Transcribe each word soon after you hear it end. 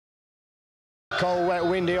Cold, wet,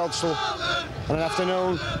 windy Odsal on an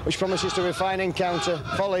afternoon which promises to be a fine encounter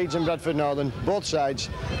for Leeds and Bradford Northern, both sides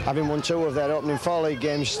having won 2 of their opening 4 league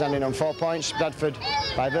games, standing on 4 points. Bradford,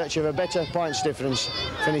 by virtue of a better points difference,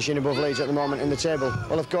 finishing above Leeds at the moment in the table.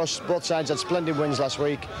 Well, of course, both sides had splendid wins last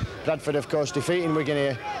week. Bradford, of course, defeating Wigan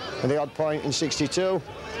here with the odd point in 62,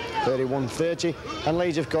 31-30, and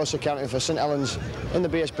Leeds, of course, accounting for St Helens in the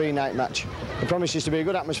BSB night match. It promises to be a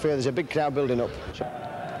good atmosphere. There's a big crowd building up.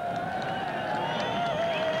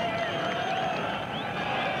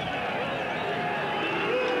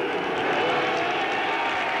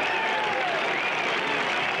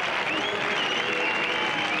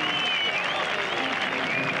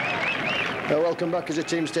 Welcome back as the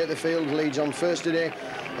teams take the field. Leeds on first today,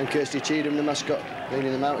 and Kirsty Cheetham, the mascot,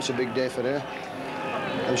 leading them out. It's a big day for her.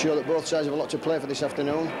 I'm sure that both sides have a lot to play for this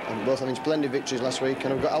afternoon, and both having splendid victories last week.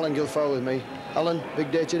 And I've got Alan Guilfoyle with me. Alan, big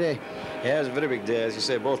day today. Yeah, it's a very big day. As you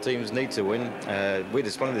say, both teams need to win. We had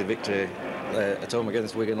a splendid victory at home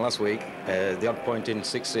against Wigan last week, the odd point in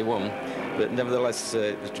 61, but nevertheless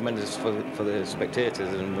it was tremendous for the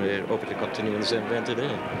spectators, and we're hoping to continue in the same vein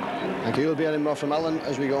today. Thank you. You'll be hearing more from Alan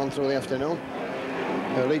as we go on through the afternoon.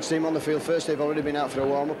 The Leeds team on the field first. They've already been out for a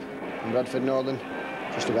warm-up, and Bradford Northern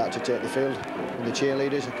just about to take the field with the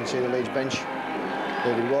cheerleaders. I can see the Leeds bench.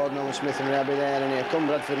 David Ward, Nolan Smith and Rabbi there, and here come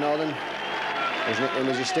Bradford Northern. His nickname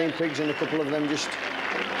is Esteemed Pigs, and a couple of them just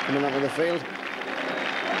coming onto the field.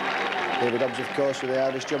 David Hobbs, of course, with the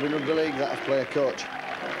hardest job in rugby league, that of player coach.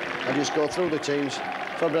 I'll just go through the teams.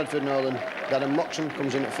 For Bradford Northern, Darren Moxon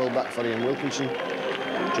comes in at full-back for Ian Wilkinson.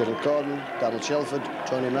 Gerald Corden, Daryl Shelford,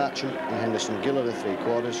 Tony Marchant and Henderson Gill are the 3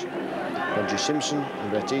 quarters. Roger Simpson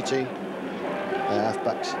and Brett Eatey,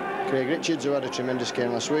 half-backs. Craig Richards, who had a tremendous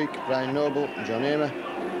game last week, Brian Noble and John Amer.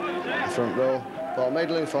 The front row, Paul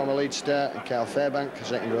Medlin, former Leeds star, and Carl Fairbank, the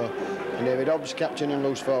second row. And David Hobbs, captain and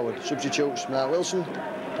loose forward. Substitutes, Mark Wilson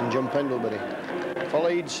and John Pendlebury. For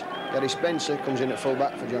Leeds, Gary Spencer comes in at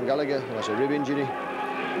full-back for John Gallagher, who has a rib injury.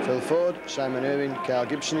 Phil Ford, Simon Irving, Carl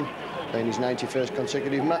Gibson, playing his 91st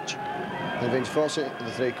consecutive match. And Vince Fawcett at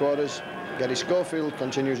the 3 quarters. Garry Schofield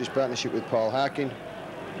continues his partnership with Paul Harkin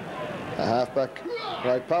at half-back.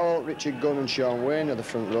 Roy Powell, Richard Gunn and Sean Wayne are the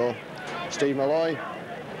front row. Steve Malloy,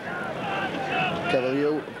 Kevin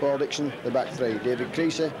Yu, Paul Dixon, the back 3. David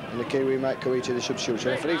Creaser and the Kiwi Mike Koichi, the substitute.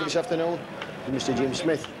 Referee for this afternoon is Mr Jim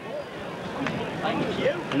Smith.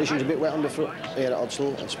 Conditions a bit wet on the front here at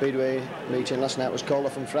Odsal. At Speedway meeting last night was called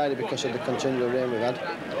off on Friday because of the continual rain we've had.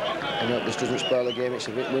 I hope this doesn't spoil the game. It's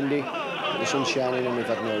a bit windy, but the sun's shining and we've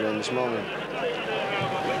had no rain this morning.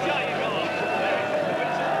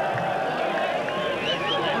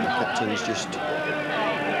 The captain's just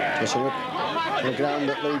dressing up. The ground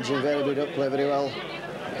that Leeds invariably don't play very well.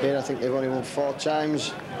 Here I think they've only won 4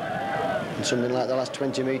 times. In something like the last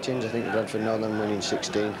 20 meetings, I think Bradford Northern winning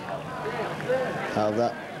 16. Out of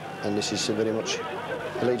that, and this is very much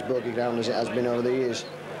the Leeds bogey ground as it has been over the years.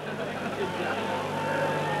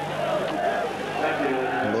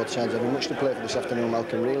 And both sides having much to play for this afternoon.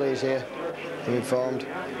 Malcolm Reilly is here, I'm informed.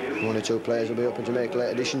 1 or 2 players will be open to make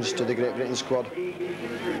late additions to the Great Britain squad.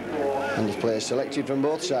 And the players selected from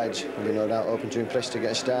both sides will be no doubt open to impress to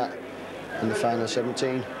get a start in the final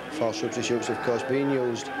 17. 4 substitutes, of course, being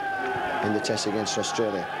used in the test against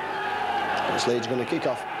Australia. This Leeds going to kick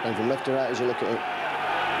off, and from left to right as you look at it.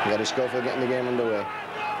 Garry Schofield getting the game underway.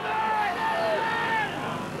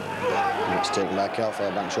 And it's taken by Carl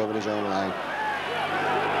Fairbanks over his own line.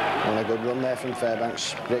 And a good run there from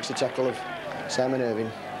Fairbanks. Breaks the tackle of Simon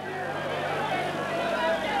Irving.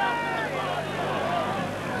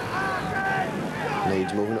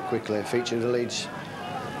 Leeds moving up quickly. Feature of the Leeds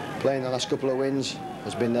playing the last couple of wins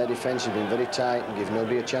has been their defence. Has been very tight and give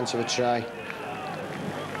nobody a chance of a try.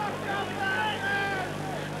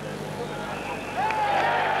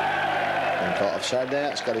 Caught offside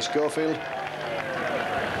there, it's Garry Schofield.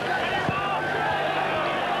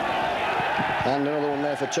 And another one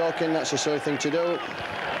there for talking, that's a silly thing to do.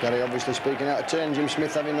 Garry obviously speaking out of turn, Jim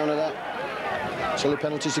Smith having none of that. Silly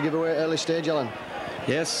penalties to give away at early stage, Alan.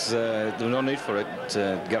 Yes, there was no need for it.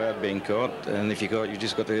 Garry had been caught, and if you caught, you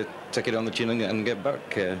just got to take it on the chin and get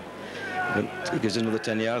back. But it gives another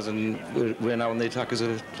 10 yards, and we're now on the attack as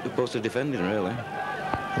opposed to defending, really.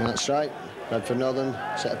 And that's right. Bradford Northern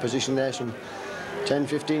set a position there, some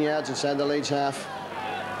 10-15 yards inside the Leeds half.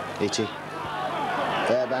 Eatey,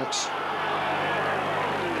 Fairbanks.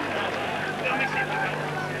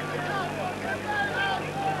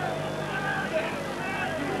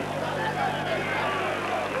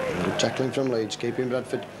 Good tackling from Leeds, keeping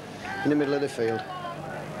Bradford in the middle of the field.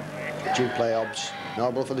 Due play Hobbs,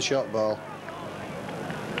 Noble for the short ball.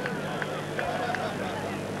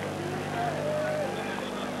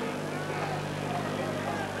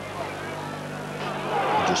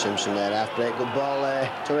 Simpson there, half break, good ball there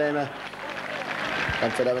to Raymer.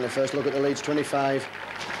 Bradford having a first look at the Leeds 25.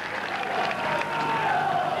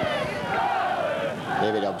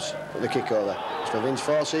 David Hobbs put the kick over. It's for Vince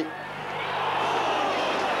Fawcett.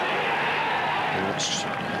 And that's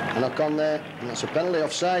a knock on there, and that's a penalty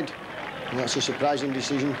offside. And that's a surprising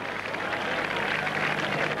decision.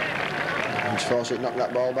 Vince Fawcett knocked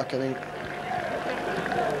that ball back, I think.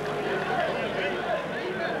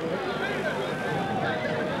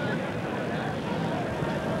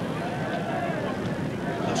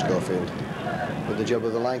 Schofield with the job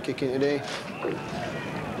of the line kicking today.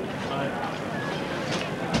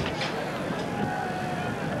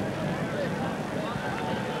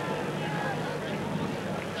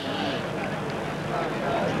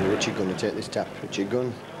 Richard Gunn to take this tap. Richard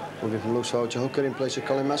Gunn moving from loose forward to hooker in place of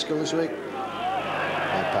Colin Maskell this week.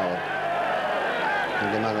 Powell.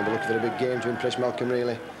 And the man will be looking for a big game to impress Malcolm,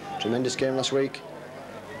 really. Tremendous game last week.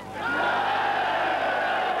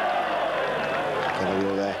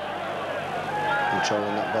 Cavalier there,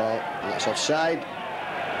 controlling that ball, and that's offside.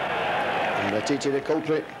 And Ratiti the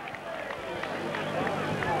culprit.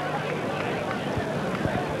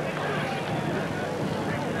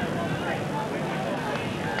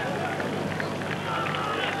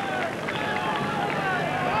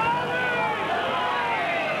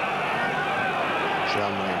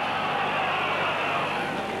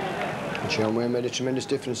 Sean Wayne made a tremendous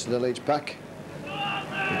difference to the Leeds pack.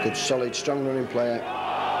 A good, solid, strong running player.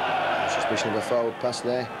 Suspicion of a forward pass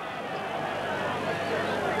there.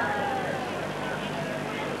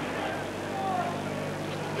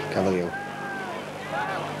 Cavalier.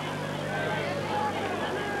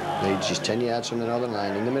 Leeds is 10 yards from the northern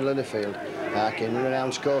line in the middle of the field. Harkin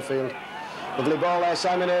around Schofield. Lovely ball there,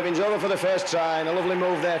 Simon Irving's over for the first try, and a lovely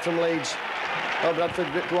move there from Leeds. Oh, Bradford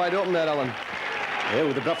a bit wide open there, Alan. Yeah,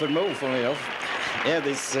 with the Bradford move, funnily enough. Yeah,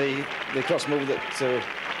 this the cross move that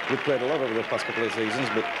we've played a lot over the past couple of seasons,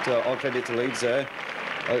 but all credit to Leeds there.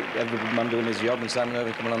 Every man doing his job, and Simon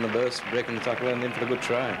Irving coming on the burst, breaking the tackle and in for a good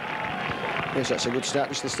try. Yes, that's a good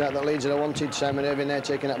start. It's the start that Leeds had wanted. Simon Irving there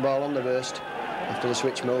taking that ball on the burst after the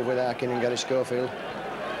switch move with Harkin and Garry Schofield.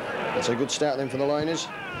 That's a good start then for the Loiners.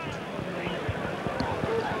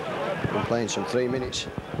 Been playing some 3 minutes.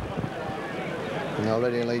 And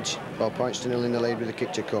already Leeds 4 points to 0 in the lead with a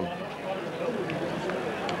kick to come.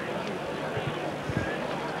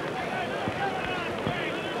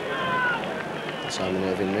 Simon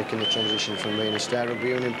Irving making the transition from being a star rugby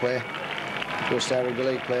union player to a star rugby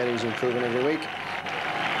league player. He's improving every week.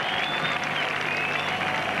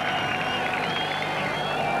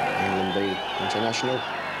 England B international.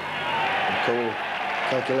 A cool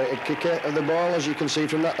calculated kicker of the ball, as you can see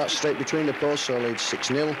from that. That's straight between the posts, so Leeds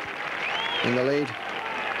 6-0 in the lead.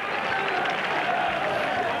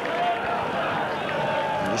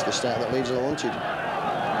 And just the start that Leeds have wanted.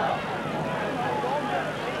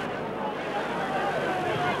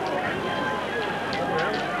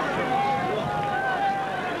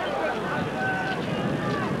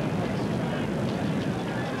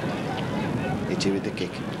 Itty with the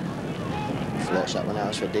kick. Floats that one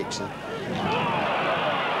out for Dixon.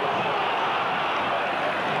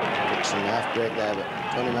 Dixon half break there, but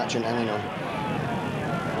Tony Matchant hanging on.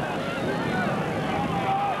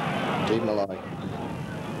 Dean Malloy.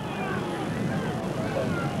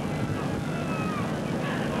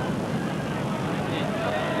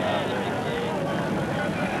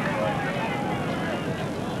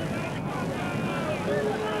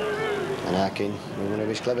 And Harkin with one of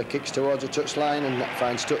his clever kicks towards the touchline, and that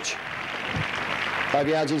finds touch. 5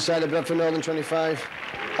 yards inside the Bradford Northern 25.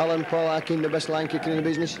 Alan, Paul Harkin, the best line kicker in the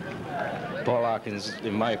business. Paul Harkin's,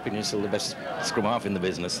 in my opinion, still the best scrum half in the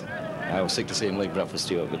business. I was sick to see him leave Bradford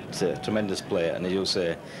Stewart, but tremendous player, and as you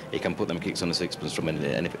say, he can put them kicks on the sixpence from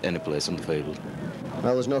any place on the field.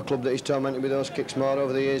 Well, there's no club that he's tormented with those kicks more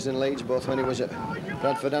over the years than Leeds, both when he was at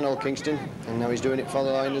Bradford and Old Kingston, and now he's doing it for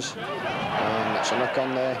the Loiners. And that's a knock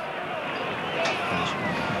on there.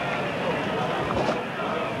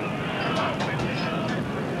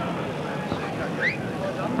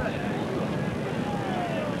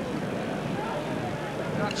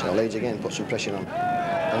 So Leeds again put some pressure on,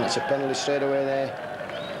 and it's a penalty straight away there.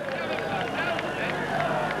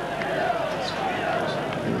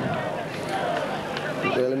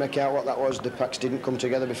 Didn't really make out what that was. The packs didn't come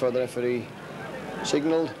together before the referee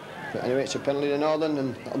signalled. But anyway, it's a penalty to Northern,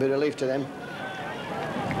 and that'll be relief to them.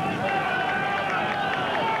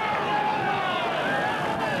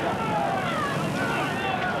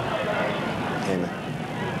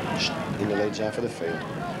 In the Leeds half of the field.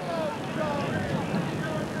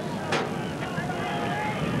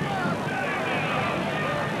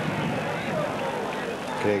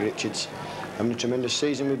 Craig Richards having a tremendous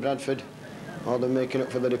season with Bradford, all them making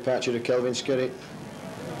up for the departure of Kelvin Skerritt.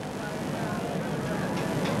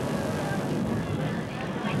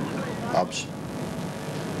 Hobbs.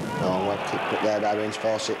 Oh, well clipped up there by Wayne's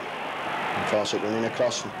Fawcett. And Fawcett running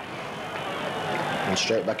across and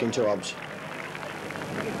straight back into Hobbs.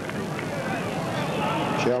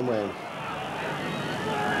 Sean Wayne.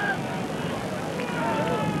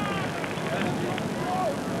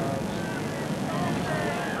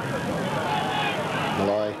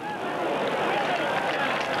 Malloy.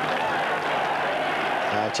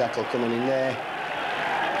 High tackle coming in there.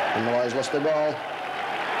 And Malloy's lost the ball.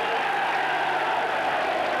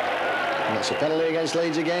 And that's a penalty against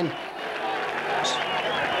Leeds again.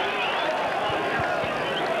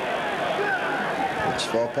 It's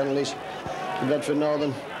 4 penalties for Bradford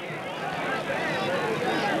Northern.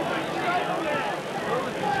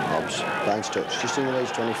 Hobbs, finds touch, just in the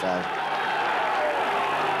Leeds 25.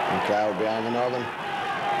 And crowd behind the Northern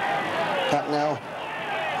pack now.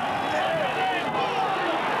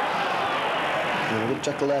 And a good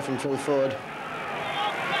tackle there from Phil Ford.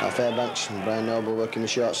 Fairbanks and Brian Noble working the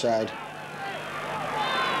short side.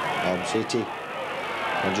 Hobbs, City,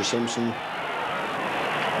 Roger Simpson.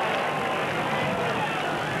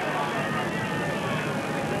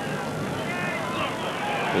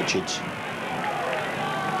 Richards.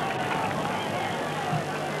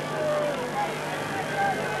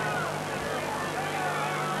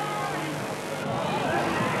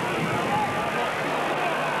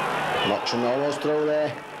 Moxon almost through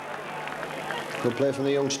there. Good play from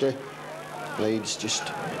the youngster. Leeds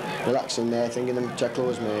just relaxing there, thinking the tackle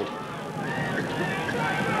was made.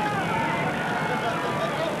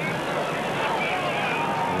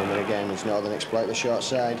 And again, as Northern exploit the short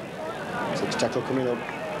side. 6 tackle coming up.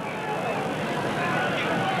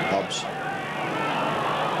 Hobbs.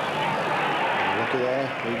 Lucky there.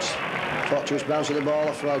 Leeds fortuitous bounce of the ball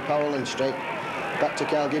off Roy Powell and straight back to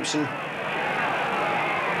Carl Gibson.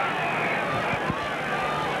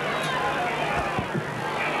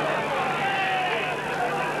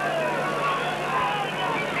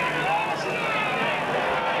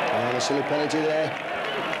 And a silly penalty there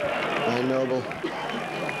by Noble.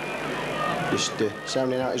 Just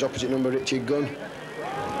sounding out his opposite number, Richard Gunn.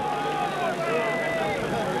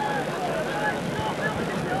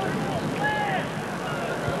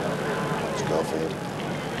 Schofield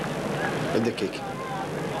with the kick.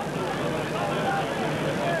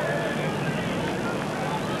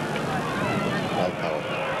 Well, Powell.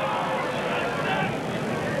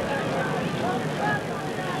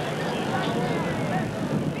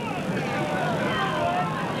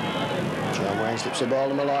 Slips the ball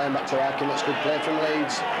to Malloy and back to Harkin. That's good play from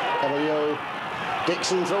Leeds. Cavalier.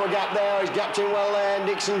 Dixon through a gap there. He's gapped in well there. And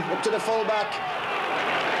Dixon up to the full-back.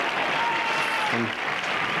 And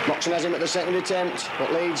Moxon has him at the second attempt.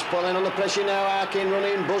 But Leeds pulling on the pressure now. Harkin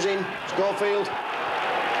running, buzzing. Schofield.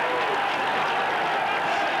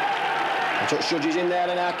 A touch judges in there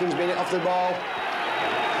and Harkin's been it off the ball.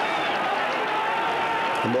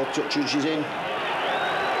 And both touch judges in.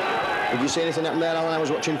 Did you see anything happen there, Alan? I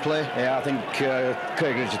was watching play. Yeah, I think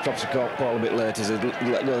Craig Richards perhaps caught Paul a bit late. He's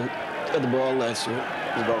let go of the ball there, so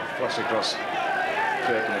the ball flashed across,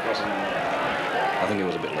 breaking across, and I think it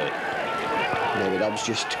was a bit late. David Hobbs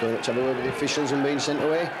just going up to have a word with the officials and being sent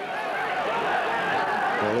away.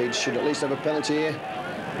 Well, Leeds should at least have a penalty here.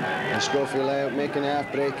 And Schofield out, making a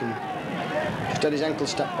half break, and just had his ankle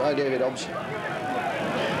stabbed by David Hobbs.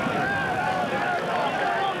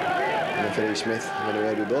 Referee Smith went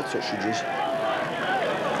away with both touch judges.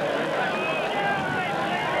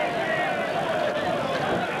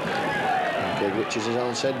 Craig Richards, as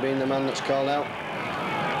Alan said, being the man that's called out.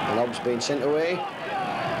 And Hobbs being sent away.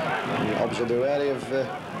 And Hobbs will be wary of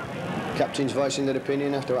captains voicing their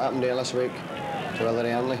opinion after what happened here last week to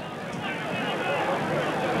Ellery Hanley.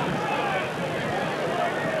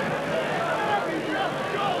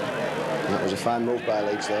 And that was a fine move by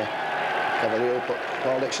Leeds there. Cavalier put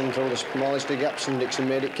Paul Dixon through the smallest of gaps and Dixon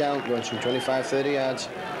made it count, going from 25-30 yards.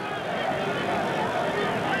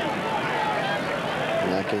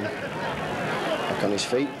 And Harkin back on his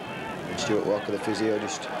feet. And Stuart Walker, the physio,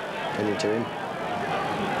 just tending to him.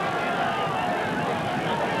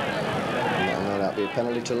 And that'll be a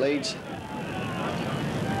penalty to Leeds.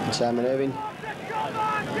 And Simon Irving.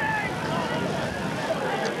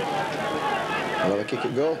 Another kick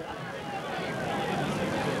at goal.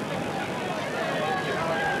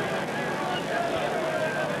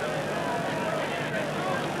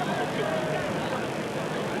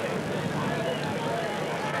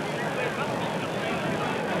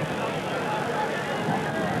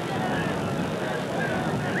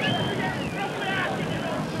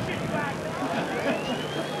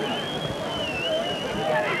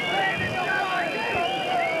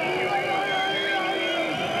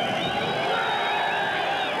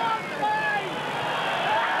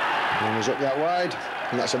 He's up that wide,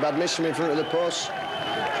 and that's a bad miss from in front of the post.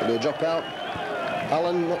 Should be a drop out.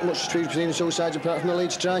 Alan, not much trees between the two sides apart from the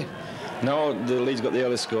Leeds try. No, the Leeds got the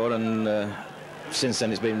early score, and since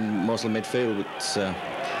then it's been mostly midfield. But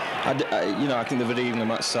I think they're very even on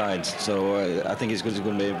that side, so I think it's going to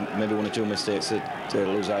be maybe one or two mistakes that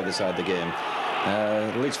lose either side of the game.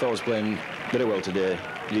 The Leeds forwards playing very well today.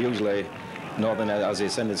 Usually Northern has the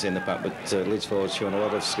ascendancy in the pack, but Leeds forwards showing a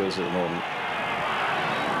lot of skills at the moment.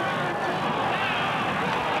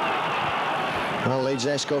 Well, Leeds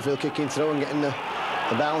there, Schofield kicking through and getting the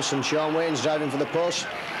bounce, and Sean Wayne's driving for the post.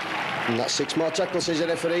 And that's 6 more tackles, says the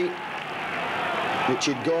referee.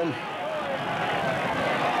 Richard Gum.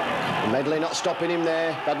 Medley not stopping him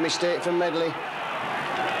there. Bad mistake from Medley.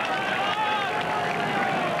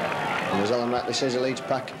 And as Alan rightly says, the Leeds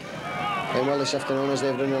pack playing well this afternoon as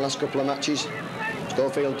they've done in the last couple of matches.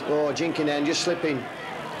 Schofield, jinking there and just slipping.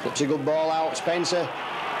 Flips a good ball out. Spencer.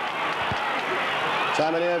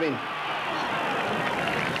 Simon Irving.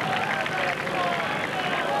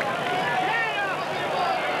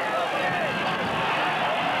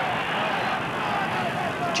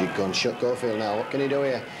 Gone shut Schofield now. What can he do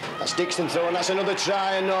here? That's Dixon throw, and that's another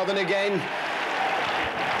try, and Northern again.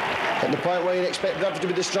 At the point where you'd expect Bradford to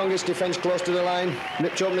be the strongest defence close to the line.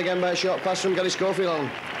 Nipped open again by a short pass from Garry Schofield.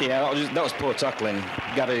 Yeah, that was poor tackling.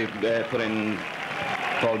 Garry put in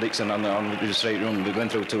Paul Dixon on the straight run. We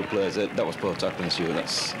went through 2 players. That was poor tackling, Stuart.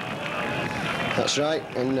 That's right,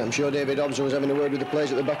 and I'm sure David Odsal was having a word with the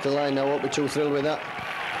players at the back of the line. Now won't be too thrilled with that.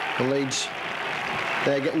 And Leeds,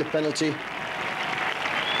 they're getting the penalty.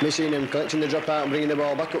 Missing him, collecting the drop out and bringing the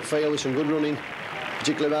ball back upfield with some good running,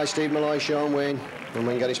 particularly by Steve Malloy, Sean Wayne. And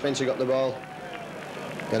when Gary Spencer got the ball,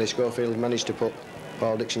 Garry Schofield managed to put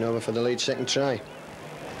Paul Dixon over for the Leeds second try.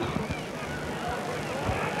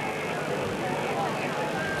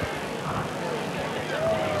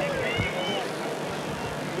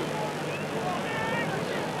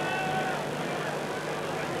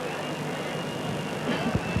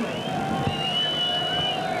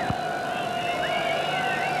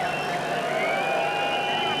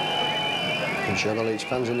 I'm sure the Leeds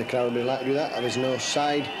fans in the crowd would be like to do that. There is no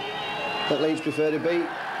side that Leeds prefer to beat.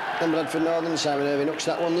 And Bradford Northern, Simon Irving hooks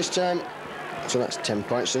that one this time. So that's 10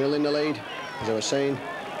 points to 0 in the lead. As I was saying,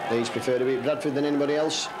 Leeds prefer to beat Bradford than anybody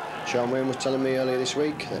else. Sean Wayne was telling me earlier this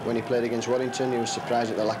week that when he played against Warrington, he was surprised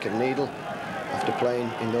at the lack of needle after playing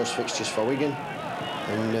in those fixtures for Wigan.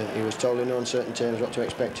 And he was told in no uncertain terms what to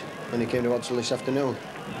expect when he came to Odsal this afternoon.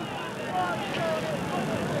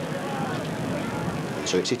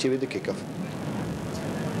 So it's City with the kick-off.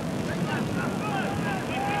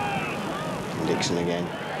 Dixon again.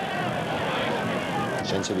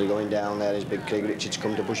 Sensibly going down there as big Craig Richards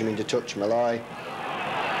come to push him into touch. Malloy.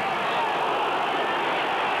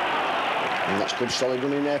 And that's good solid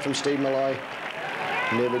running there from Steve Malloy.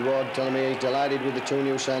 And David Ward telling me he's delighted with the 2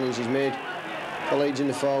 new signings he's made for Leeds in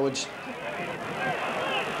the forwards.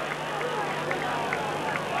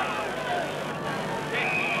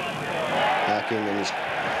 Harkin, and he's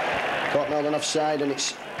caught Northern offside, and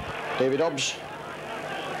it's David Hobbs.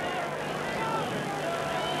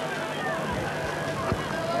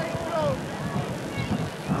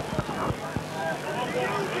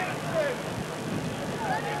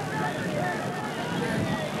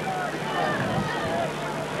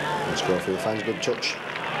 Schofield finds a good touch.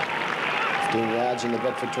 15 yards in the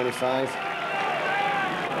Bradford 25.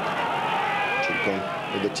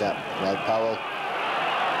 Chipcombe with the tap. Well, Powell.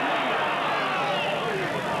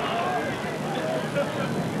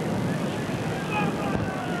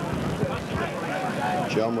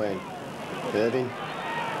 Sean Wayne. Irving.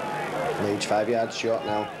 Leeds 5 yards short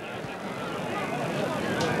now.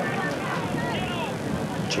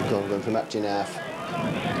 Chipcombe going from acting half.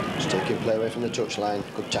 Just taking play away from the touchline.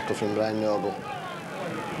 Good tackle from Brian Noble.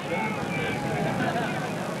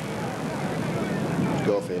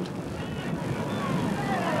 Schofield.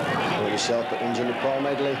 Hold yourself, but wins under Paul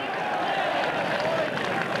Medley.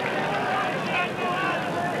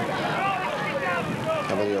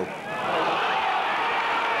 Cavalier.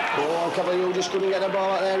 Oh, Cavalier just couldn't get the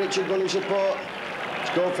ball out there. Richard running support.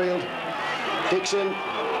 Schofield. Dixon.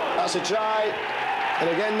 That's a try. And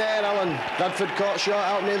again there, Alan, Bradford caught short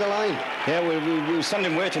out near the line. Yeah, we were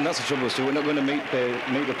standing waiting, that's the trouble, so we're not going to meet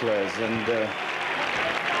the players. And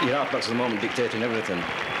your half-backs at the moment dictating everything.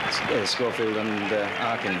 Schofield and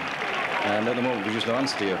Harkin. And at the moment, there's just no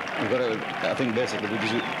answer to you. We've got to, I think basically we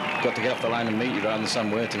just got to get off the line and meet you rather than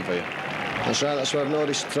stand waiting for you. That's right, that's what I've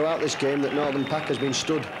noticed throughout this game, that Northern Pack has been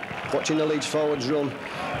stood watching the Leeds forwards run.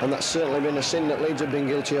 And that's certainly been a sin that Leeds have been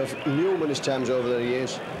guilty of numerous times over the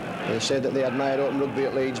years. They said that they admired open rugby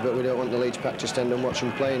at Leeds, but we don't want the Leeds pack to stand and watch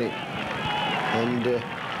them playing it. And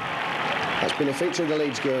that's been a feature of the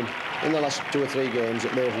Leeds game. In the last 2 or 3 games,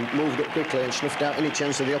 that they've moved up quickly and snuffed out any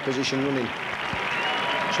chance of the opposition running.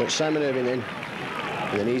 So it's Simon Irving then,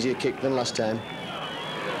 with an easier kick than last time.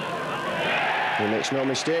 He makes no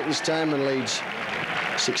mistake this time and leads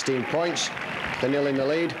 16 points. They're nil in the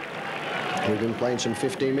lead. We've been playing some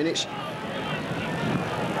 15 minutes.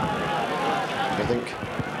 I think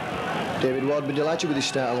David Ward will be delighted with this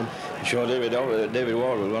start, Alan. I'm sure David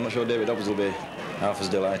Ward will. I'm not sure David Hobbs will be half as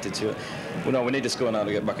delighted to it. Well, no, we need to score now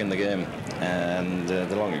to get back in the game, and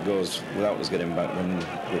the longer it goes without us getting back, then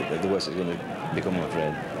the worse it's going to become, I'm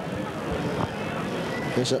afraid.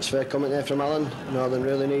 Yes, that's a fair comment there from Alan. Northern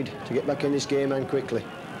really need to get back in this game and quickly.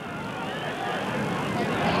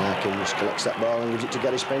 Harkin just collects that ball and gives it to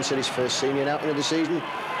Garry Spencer, his first senior outing of the season.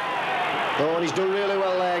 Oh, and he's done really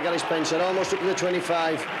well there, Garry Spencer, almost up to the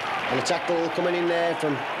 25. And a tackle coming in there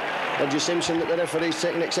from Roger Simpson that the referee's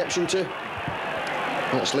taking exception to.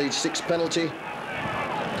 That's Leeds' 6th penalty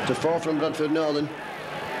to 4 from Bradford Northern.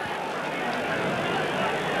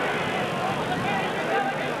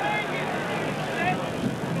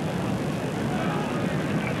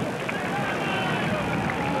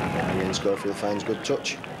 Again, Schofield finds good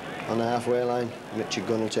touch on the halfway line. Richard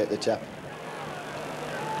Gunn will take the tap.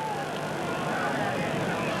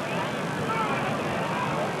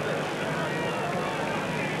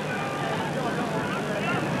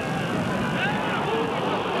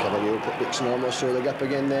 Dixon almost through the gap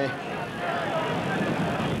again there.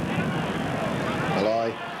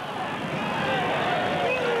 Malloy.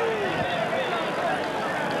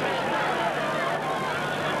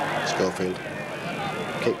 Schofield.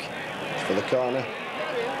 Kick for the corner.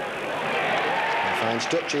 And finds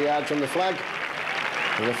touch, a yard from the flag.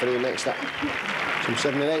 The referee makes that some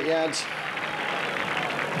 7 or 8 yards.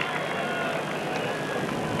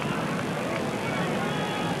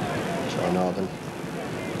 So Northern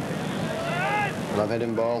will have head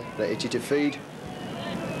and ball, ready to feed. Good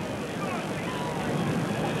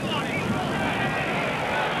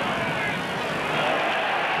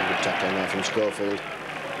tackle now from Schofield.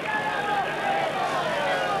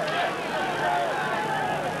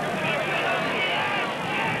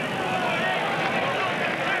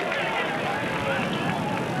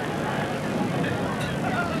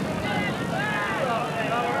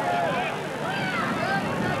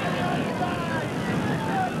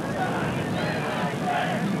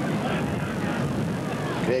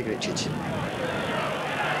 Richards.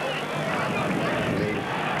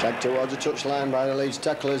 Dragged towards the touchline by the Leeds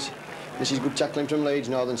tacklers. This is good tackling from Leeds.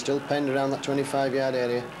 Northern still penned around that 25-yard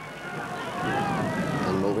area.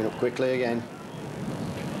 And moving up quickly again.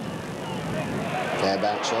 Fair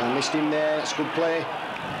bounce, so I missed him there. That's good play.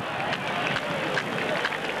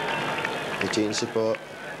 The team support.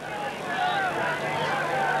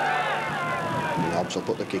 And Hobbs will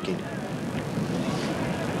put the kick in.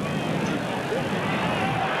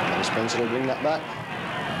 Spencer will bring that back.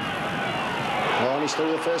 Oh, and he's still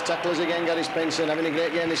the first tacklers again, Garry Spencer, having a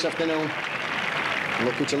great game this afternoon.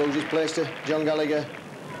 Lucky to lose his place to John Gallagher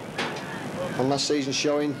on last season's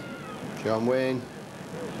showing. John Wayne.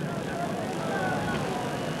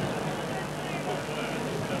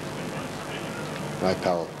 Right,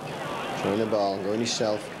 Powell. Throwing the ball, going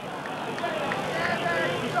himself.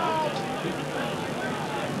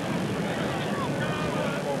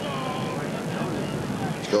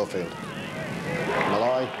 Schofield.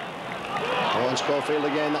 Malloy. Oh, and Schofield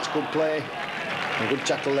again, that's good play. A good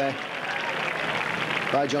tackle there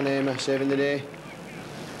by John Hamer, saving the day.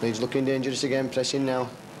 Leeds looking dangerous again, pressing now.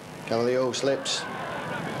 Cavalier slips.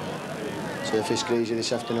 Surface greasy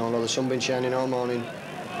this afternoon, although the sun been shining all morning.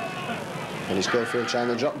 And it's Schofield trying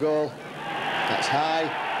the drop goal. That's high.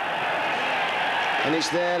 And it's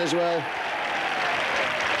there as well.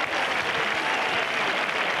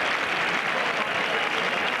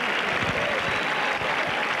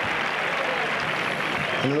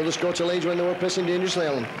 And another score to Leeds when they were pressing dangerously,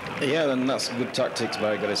 Alan. Yeah, and that's good tactics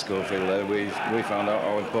by Garry Schofield there. We found out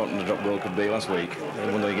how important the drop goal could be last week.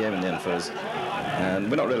 They won the game in the end for us.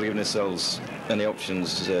 And we're not really giving ourselves any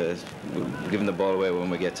options, giving the ball away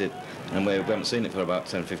when we get it. And we haven't seen it for about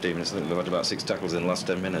 10, 15 minutes. I think we've had about 6 tackles in the last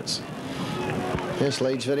 10 minutes. Yes,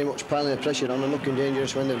 Leeds very much piling the pressure on and looking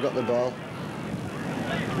dangerous when they've got the ball.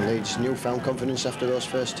 And Leeds' newfound confidence after those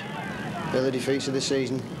first early defeats of the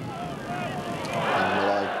season.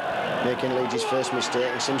 Making Leeds his first mistake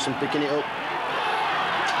and Simpson picking it up.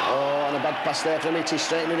 Oh, and a bad pass there from Itty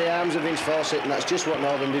straight into the arms of Vince Fawcett, and that's just what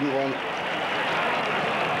Northern didn't want.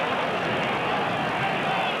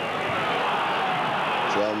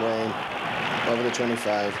 John Wayne over the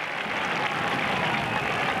 25.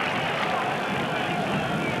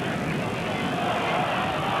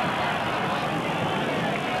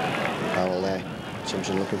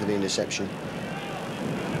 Simpson looking for the interception.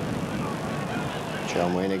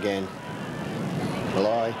 John Wayne again.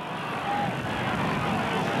 Malloy.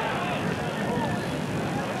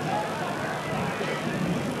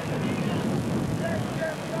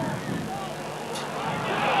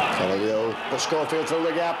 But Schofield through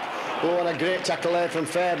the gap. Oh, and a great tackle there from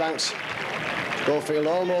Fairbanks. Schofield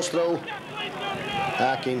almost through.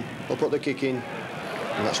 Harkin will put the kick in.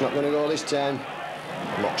 And that's not going to go this time.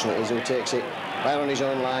 Moxon is who takes it right on his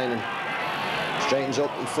own line and straightens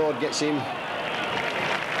up, and Ford gets him.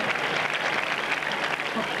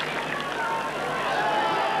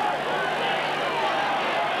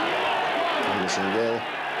 Anderson Gale.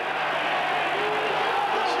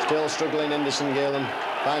 Still struggling, Anderson Gale, and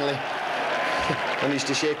finally managed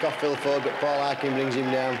to shake off Phil Ford, but Paul Harkin brings him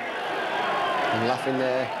down. And laughing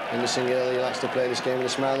there, Anderson Gale, he likes to play this game with a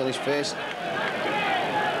smile on his face.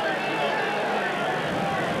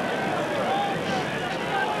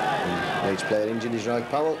 Leeds player injured is Roy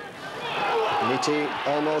Powell. Nitty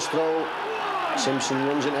almost through. Simpson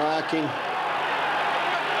runs into Harkin.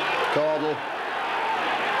 Cordell.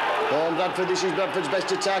 Oh, Bradford, this is Bradford's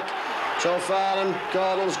best attack so far, and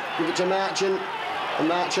Cordell's give it to Marchant. And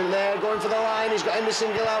Marchant there, going for the line. He's got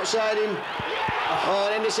Henderson Gill outside him. Oh,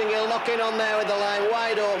 and Henderson Gill knocking on there with the line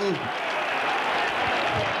wide open.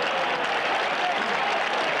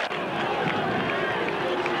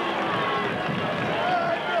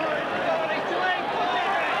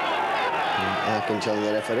 Harkin telling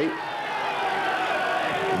the referee.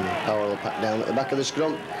 And Powell will pack down at the back of the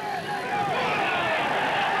scrum.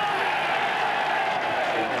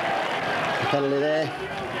 A penalty there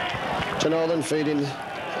to Northern, feeding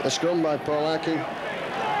the scrum by Paul Harkin.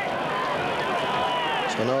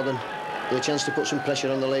 So Northern with a chance to put some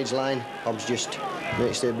pressure on the Leeds line. Hobbs just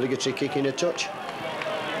makes the obligatory kick in a touch.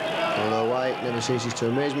 Although why it never ceases to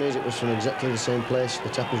amaze me, as it was from exactly the same place the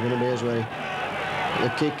tap was going to be as well. The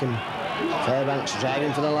kick, and Fairbanks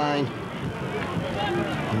driving for the line.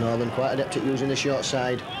 Northern quite adept at using the short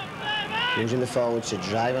side, using the forwards to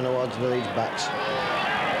drive on towards the Leeds backs.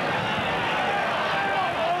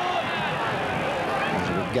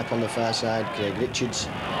 Gap on the far side, Craig Richards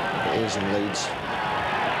it is, and Leeds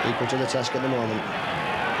equal to the task at the moment.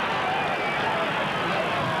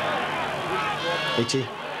 Itty.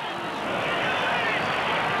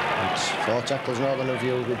 It's 4 tackles Northern of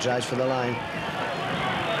you with drives for the line.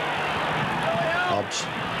 Hobbs.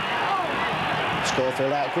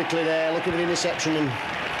 Schofield out quickly there, looking for the interception and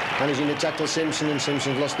managing to tackle Simpson, and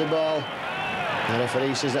Simpson's lost the ball. The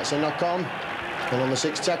referee says that's a knock on. And on the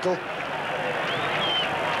 6th tackle.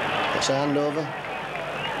 That's a handover.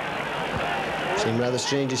 Seemed rather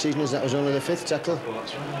strange decision, as that was only the 5th tackle. Well,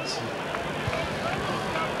 that's right.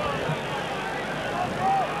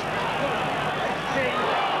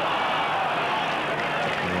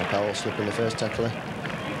 Powell slipping the first tackler.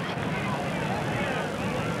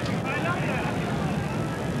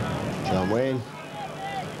 John Wayne.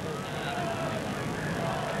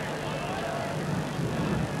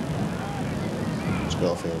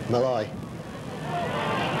 Schofield. Malloy.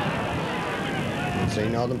 3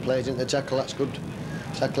 Northern plays into the tackle, that's good.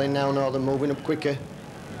 Tackling now, Northern moving up quicker.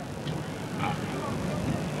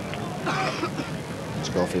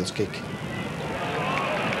 Schofield's kick.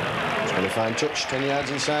 It's going to find touch, 10 yards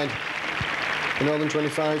inside. The Northern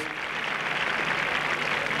 25.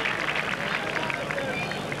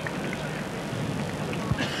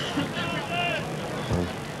 And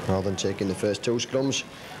Northern taking the first 2 scrums,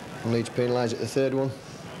 and Leeds penalised at the 3rd one.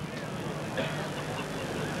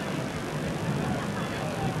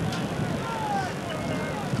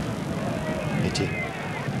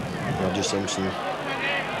 Roger Simpson.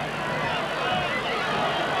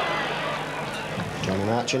 Johnny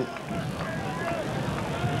Marchant.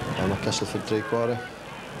 Palmer Castleford 3/4.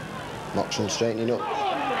 Moxon straightening up.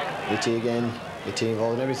 Itty again. Itty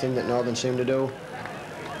involved in everything that Northern seemed to do.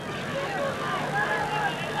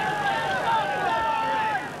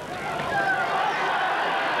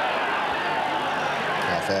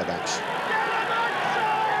 Fairbanks.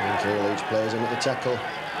 And 3 Leeds players in at the tackle.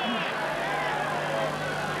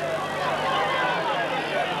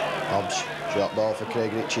 Hobbs, short ball for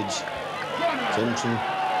Craig Richards. Simpson.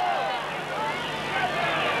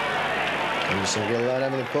 Anderson Gill there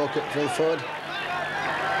having a poke at Phil Ford.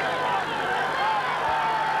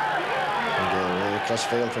 And Gill really cross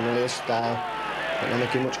field from Elias style. But not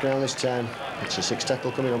making much ground this time. It's a 6th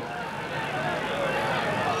tackle coming up.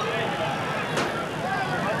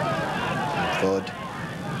 And Ford.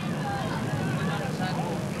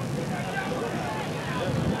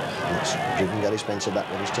 Driven Gary Spencer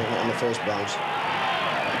backward, he's taking it on the first bounce.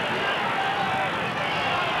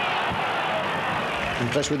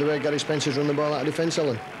 Impressed with the way Garry Spencer's run the ball out of defence,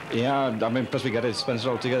 Alan? Yeah, I'm impressed with Garry Spencer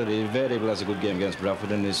altogether. He invariably has a good game against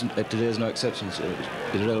Bradford, and today's no exception. So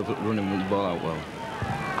he's really running the ball out well.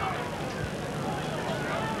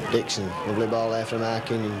 Dixon, lovely ball there from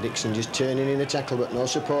Harkin, and Dixon just turning in the tackle, but no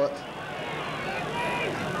support.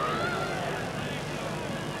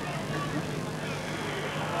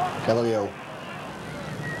 Cavalier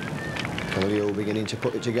beginning to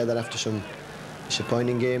put it together after some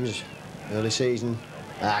disappointing games early season.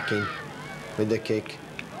 Harkin with the kick.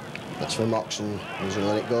 That's for Moxon. He's going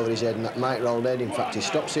to let it go over his head, and that might roll dead. In fact, he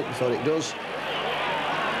stops it before it does.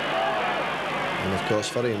 And of course,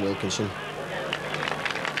 for Ian Wilkinson.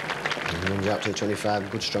 And he runs out to the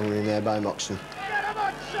 25. Good strong run in there by Moxon.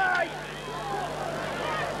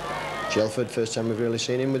 Shelford, first time we've really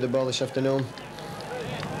seen him with the ball this afternoon.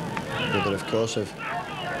 Brother, of course, of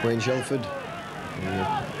Wayne Shelford,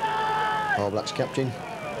 All Blacks captain.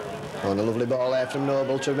 Oh, and a lovely ball there from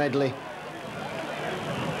Noble to Medley.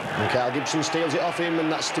 And Carl Gibson steals it off him,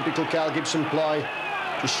 and that's typical Carl Gibson ploy.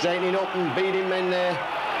 Just straightening up and beating men there.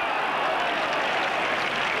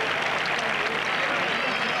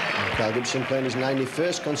 And Carl Gibson playing his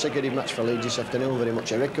 91st consecutive match for Leeds this afternoon, very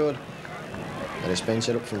much a record. Garry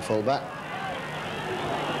Spencer up from full back.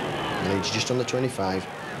 Leeds just on the 25.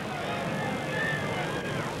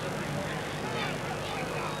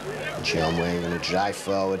 And Sean Wayne going to drive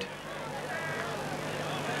forward.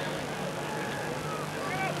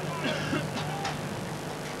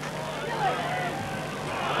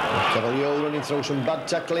 Cavalier running through some bad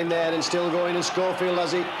tackling there and still going, and Schofield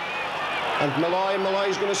has it. And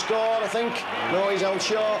Malloy's going to score, I think. No, he's held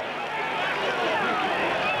short.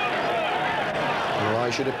 Malloy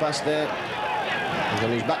should have passed there. He's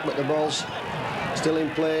on his back, but the ball's still in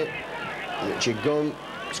play. Richard Gunn,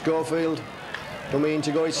 Schofield coming in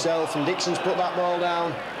to go himself, and Dixon's put that ball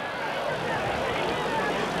down.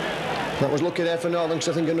 That was lucky there for Northern, because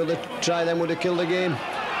I think another try then would have killed the game.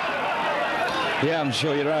 Yeah, I'm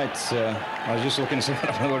sure you're right. I was just looking to see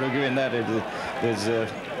what we were doing there. There's a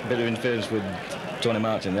bit of interference with Tony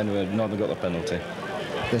Martin, then Northern got the penalty.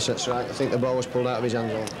 Yes, that's right. I think the ball was pulled out of his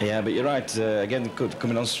hands. Yeah, but you're right. Again,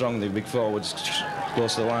 coming on strong, the big forwards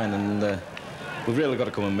close to the line, and we've really got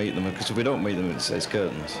to come and meet them, because if we don't meet them, it's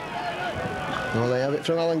curtains. Well, they have it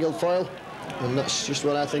from Alan Guilfoyle, and that's just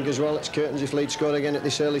what I think as well. It's curtains if Leeds score again at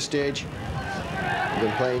this early stage. We've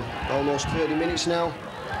been playing almost 30 minutes now,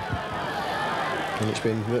 and it's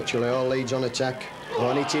been virtually all Leeds on attack.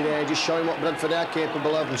 Onity there, just showing what Bradford are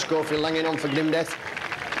capable of, and Schofield hanging on for grim death.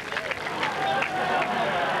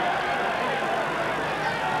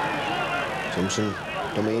 Thompson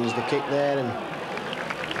domains the kick there, and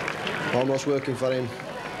almost working for him.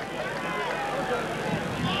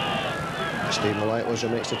 Steve Malloy was who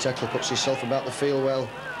makes the tackle, puts himself about the field well.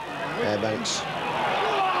 Airbanks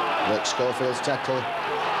breaks Schofield's tackle.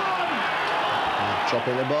 And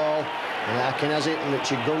chopping the ball, and Harkin has it, and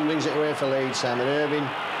Richard Gunn brings it away for Leeds. Simon Irving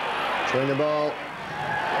throwing the ball.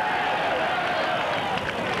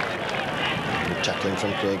 Good tackling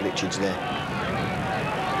from Craig Richards there.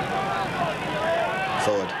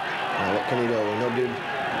 Ford. Now what can he do? Nobody would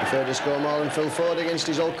prefer to score more than Phil Ford against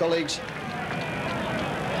his old colleagues.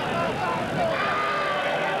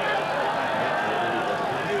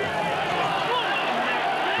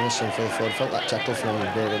 Yes, and Phil Ford felt that tackle from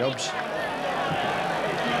David Hobbs.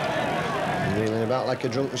 And reeling about like a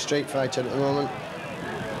drunken street fighter at the moment.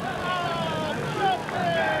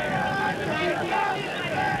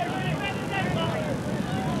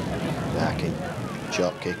 Harkin,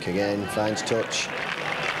 short kick again, finds touch.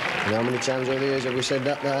 And how many times over the years have we said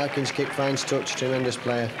that Harkin's kick finds touch? Tremendous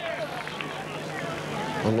player.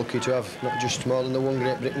 Unlucky to have not just more than the one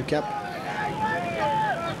Great Britain cap.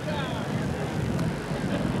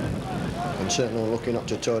 And certainly unlucky not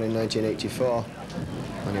to tour in 1984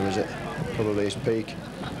 when he was at probably his peak.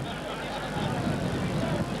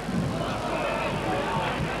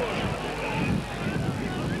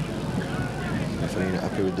 Referee not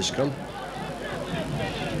happy with the scrum.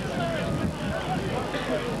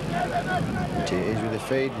 It is with the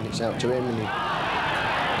feed, and it's out to him, and he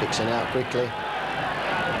kicks it out quickly.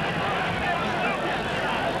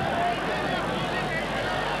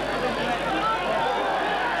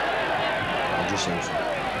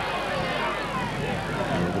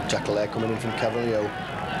 And a good tackle there coming in from Cavalier.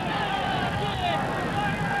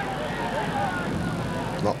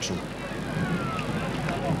 Moxon.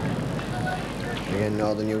 Again,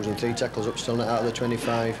 Northern using 3 tackles up, still not out of the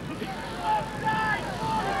 25.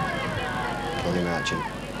 Tony Marchant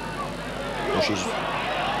pushes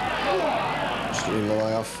Steve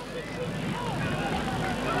Malloy off.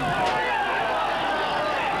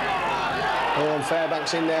 Oh, and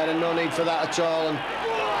Fairbanks in there, and no need for that at all. And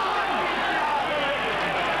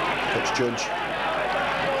touch judge.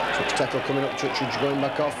 Touch tackle coming up, touch judge going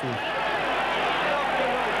back off. And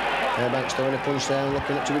Fairbanks throwing a punch there and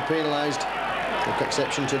looking up to be penalised. Look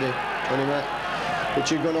exception to the 20 mark.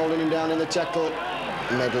 Richard Gunn holding him down in the tackle.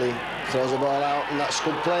 Medley throws the ball out, and that's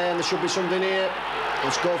good play, and there should be something here.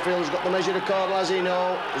 And Schofield's got the measure of Cordle, as he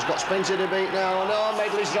know. He's got Spencer to beat now. No,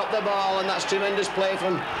 Medley's dropped the ball, and that's tremendous play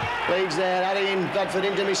from Leeds there, adding Bradford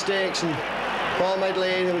into mistakes. And Paul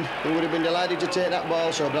Medley, who would have been delighted to take that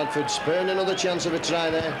ball, so Bradford spurned another chance of a try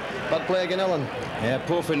there. Bad play again, Alan. Yeah,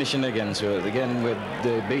 poor finishing again. So again, with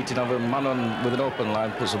the beating of a man on with an open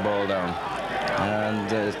line, puts the ball down.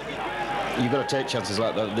 And you've got to take chances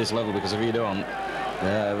like that at this level, because if you don't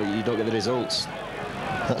get the results.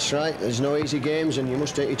 That's right, there's no easy games, and you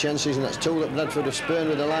must take your chances, and that's two that Bradford have spurned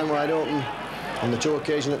with the line wide open on the two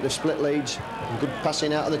occasions that they've split Leeds. And good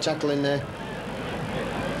passing out of the tackle in there.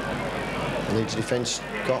 The Leeds defence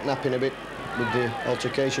caught napping a bit with the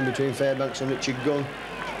altercation between Fairbanks and Richard Gunn.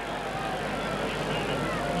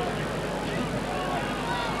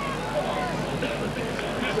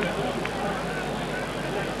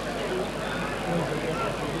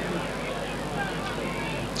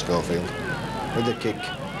 Schofield with the kick.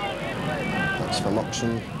 That's for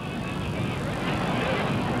Moxon.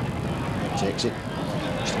 Takes it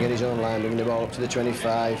just to get his own line, bringing the ball up to the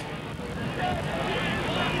 25.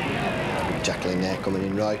 Tackling there, coming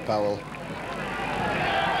in, Roy Powell.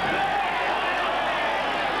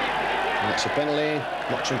 And that's a penalty.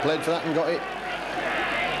 Moxon played for that and got it.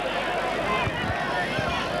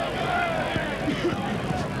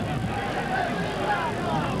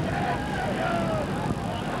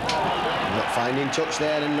 Finding touch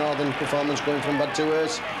there, and Northern performance going from bad to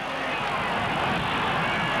worse.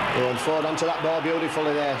 Going forward onto that ball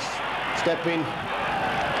beautifully there. Step in.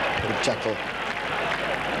 Good tackle.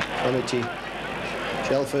 Onity.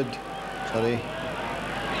 Shelford. Sorry.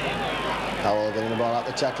 Powell getting the ball out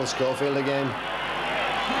the tackle. Schofield again.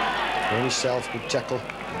 On himself. Good tackle.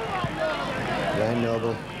 Ryan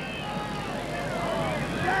Noble.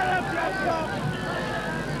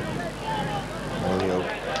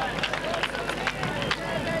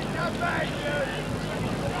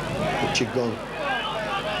 Richard Gunn.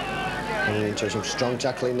 Coming into some strong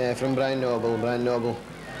tackling there from Brian Noble. Brian Noble,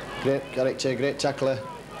 great character, great tackler.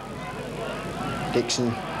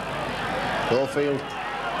 Dixon. Schofield.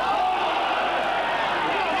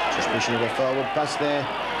 Suspicion of a forward pass there.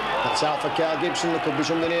 That's out for Carl Gibson. There could be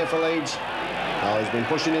something here for Leeds. Oh, he's been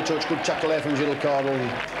pushing a touch. Good tackle there from Gilles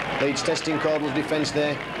Cordle. Leeds testing Cordle's defence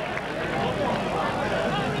there.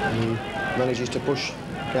 He manages to push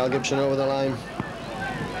Carl Gibson over the line.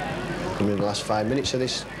 In the last 5 minutes of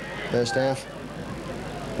this first half.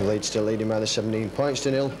 The Leeds still leading by the 17 points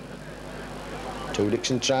to 0. 2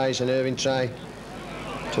 Dixon tries, an Irving try,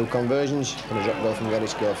 2 conversions, and a drop goal from Garry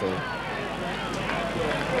Schofield.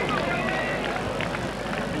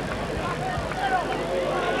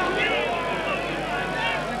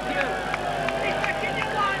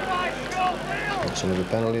 That's another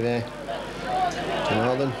penalty there to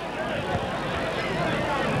Northern.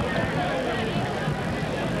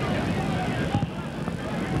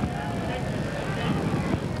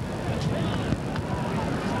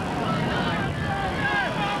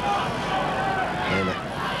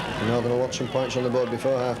 Northern will want some points on the board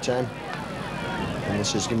before half-time, and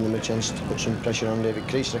this has given them a chance to put some pressure on David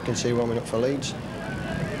Crease. I can see warming up for Leeds.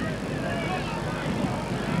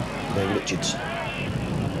 David Richards.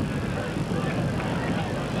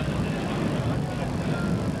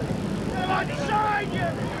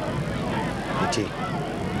 Itty.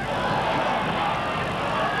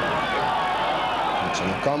 That's a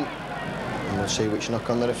knock-on. And we'll see which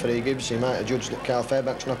knock-on the referee gives. He might have judged that Carl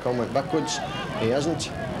Fairbanks' knock-on went backwards. He hasn't.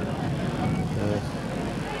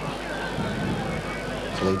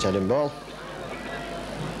 Leeds heading ball.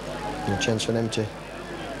 No chance for them to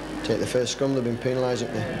take the first scrum. They've been penalised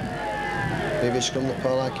at the previous scrum that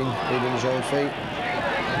Paul Harkin leading his own feet.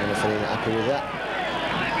 And the referee not happy with that.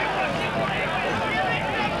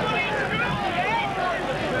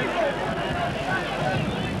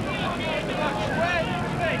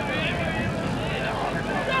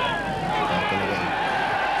 Harkin again.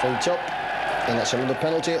 Feet up. And that's another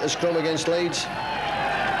penalty at the scrum against Leeds.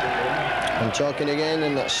 And talking again,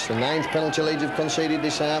 and that's the 9th penalty Leeds have conceded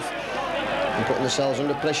this half. And putting themselves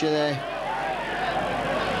under pressure there.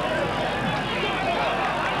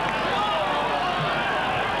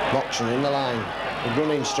 Moxon in the line.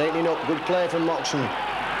 Running, straightening up. Good play from Moxon.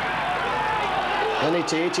 And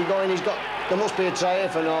Itty going. There must be a try here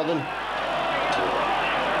for Northern.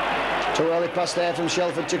 Too early pass there from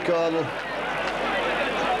Shelford to Cordle.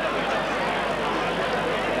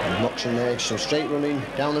 Moxon there, some straight running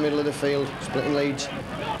down the middle of the field, splitting Leeds.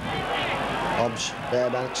 Hobbs,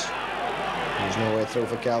 Fairbanks. There's no way through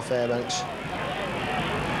for Carl Fairbanks.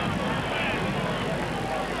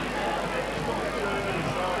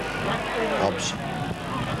 Hobbs.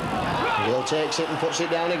 Gill takes it and puts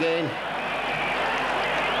it down again.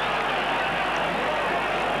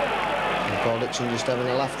 And Paul Dixon just having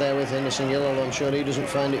a laugh there with Henderson Gill, although I'm sure he doesn't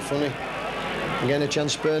find it funny. Again, a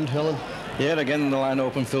chance spurned, Helen. Yeah, again, the line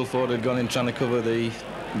open. Phil Ford had gone in trying to cover the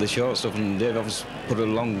short stuff, and Dave obviously put a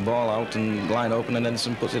long ball out and line open, and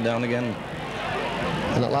Henderson puts it down again.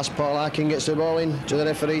 And at last, Paul Harkin gets the ball in to the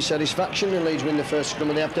referee's satisfaction, and Leeds win the first scrum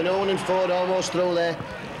of the afternoon, and Ford almost through there.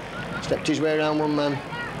 Stepped his way around one man.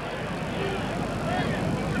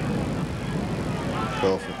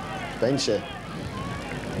 Go for Spencer.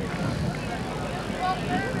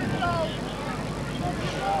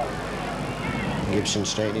 Gibson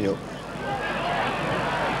straightening up.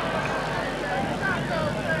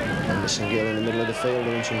 Anderson Gill in the middle of the field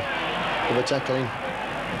doing some cover tackling.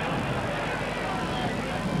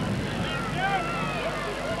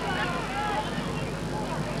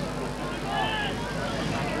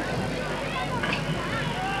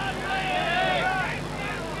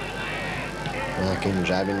 Harkin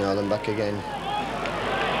driving Northern back again.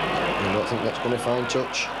 I don't think that's going to find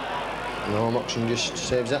touch. No, Moxon just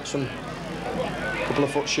saves that some. Couple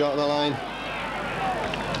of foot short of the line.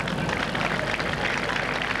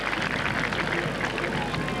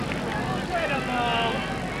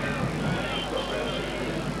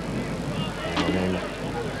 And then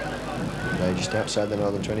they're just outside the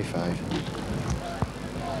Northern 25.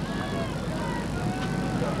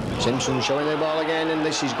 Simpson showing the ball again, and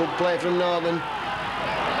this is good play from Northern.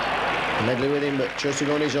 Medley with him, but chose to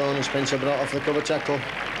go on his own, and Spencer brought off the cover tackle.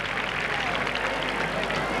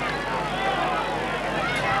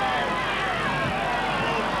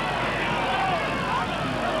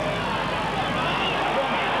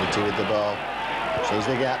 With the ball, sees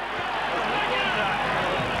the gap.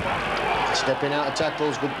 Stepping out of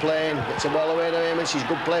tackles, good play, and gets the ball away to him. It's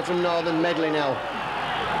good play from Northern. Medley now.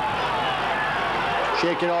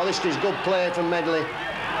 Shaking all this is good play from Medley.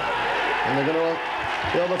 And they're going to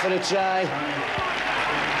go over for a try.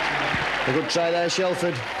 A good try there,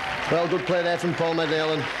 Shelford. Well, good play there from Paul Medley,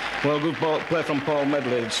 Alan. Well, good play from Paul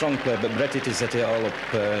Medley, strong play, but Bretty to set it all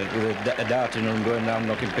up with a darting and going down,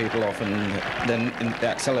 knocking people off, and then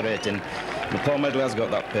accelerating. But Paul Medley has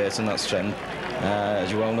got that pace and that strength,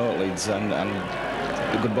 as you well know, at Leeds, and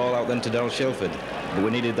a good ball out then to Darryl Shelford. But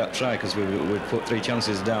we needed that try because we put 3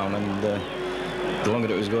 chances down, and the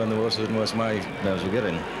longer it was going, the worse and worse my nerves were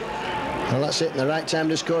getting. Well, that's it. The right time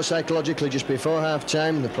to score psychologically just before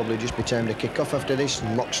half-time. There'll probably just be time to kick off after this.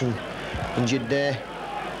 And Moxon injured there.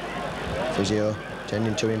 Physio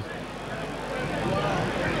tending to him.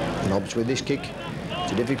 And Hobbs with this kick.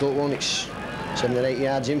 It's a difficult one. It's 7 or 8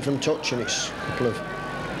 yards in from touch, and it's a couple of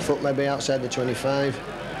foot maybe outside the 25.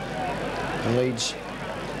 And Leeds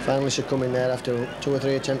finally succumbing there after 2 or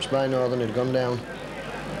 3 attempts by Northern had gone down.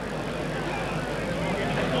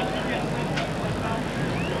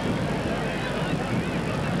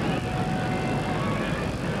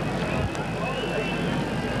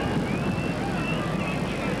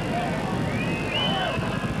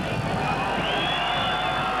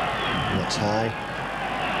 High,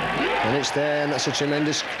 and it's there, and that's a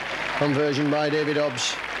tremendous conversion by David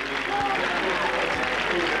Hobbs.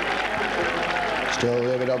 Still,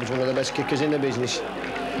 David Hobbs, one of the best kickers in the business.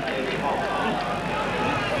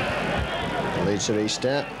 Leeds to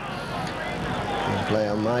restart. And play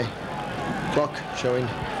on my clock showing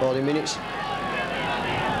 40 minutes.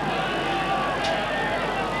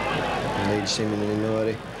 And Leeds seemingly in no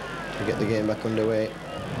hurry to get the game back underway.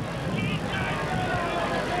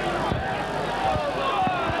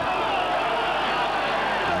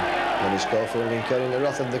 Garry Schofield incurring the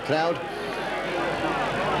wrath of the crowd.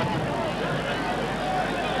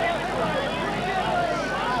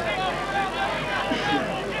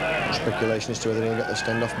 Speculation as to whether he'll get the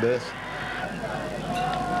standoff berth.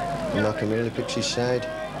 And Malcolm really picks his side.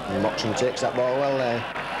 And Moxon takes that ball well there.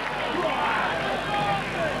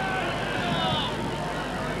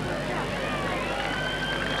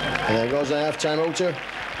 And there goes the half-time outer.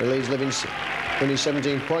 The Leeds winning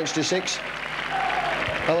 17 points to 6.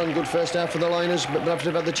 Alan, good first half for the Loiners, but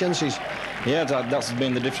Bradford have had the chances. Yeah, that's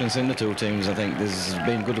been the difference in the two teams. I think there's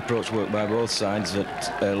been good approach work by both sides.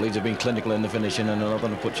 That Leeds have been clinical in the finishing, and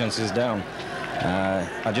Northern have put chances down.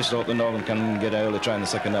 I just hope that Northern can get an early try in the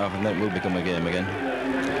second half, and then it will become a game again.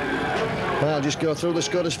 Well, I'll just go through the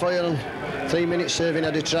scorers for you. 3 minutes, Irving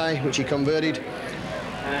had a try, which he converted.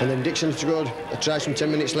 And then Dixon scored a try some 10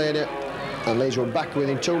 minutes later. And Leeds were back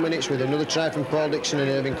within 2 minutes with another try from Paul Dixon, and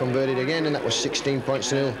Irving converted again, and that was 16 points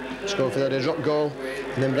to nil. Schofield had a drop goal,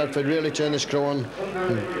 and then Bradford really turned the screw on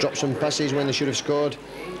and dropped some passes when they should have scored.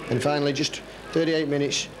 And finally, just 38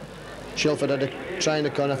 minutes, Shelford had a try in the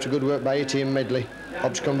corner after good work by Itty and Medley.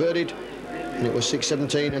 Hobbs converted, and it was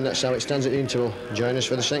 6-17, and that's how it stands at the interval. Join us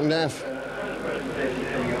for the second half.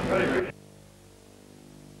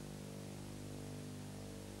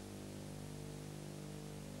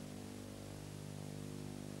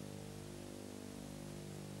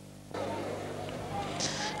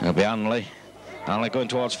 It'll be Hanley. Hanley going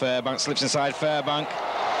towards Fairbank, slips inside Fairbank.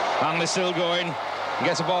 Hanley still going. He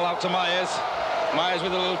gets the ball out to Myers. Myers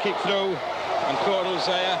with a little kick through, and Cordell's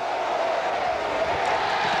there.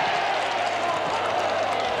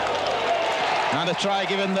 And a try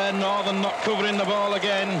given there, Northern not covering the ball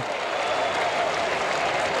again.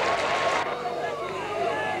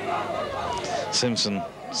 Simpson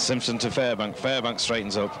to Fairbank. Fairbank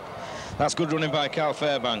straightens up. That's good running by Carl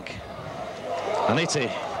Fairbank. And Itty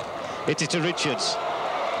to Richards.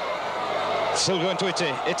 Still going to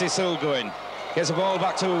Itty. Itty still going. Gets the ball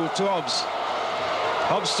back to Hobbs.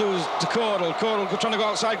 Hobbs to Cordell. Cordell trying to go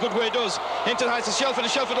outside. Good way does. Into the heights of Shelford.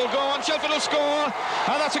 And Shelford will go on. Shelford will score.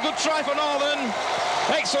 And that's a good try for Northern.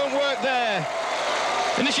 Excellent work there.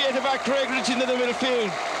 Initiated by Craig Richards into the middle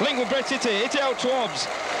field. Link with Brett Itty. Itty out to Hobbs.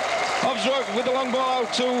 Hobbs with the long ball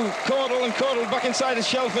out to Cordell, and Cordell back inside of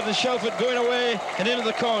Shelford, and Shelford going away and into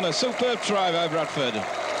the corner. Superb try by Bradford.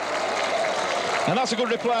 And that's a good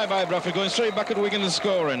reply by Bradford, going straight back at Wigan and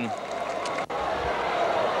scoring.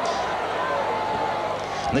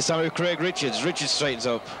 And this time with Craig Richards. Richards straightens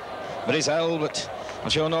up, but he's held, but I'm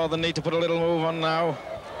sure Northern need to put a little move on now.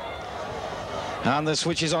 And the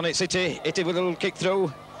switch is on. It's Itty. Itty with a little kick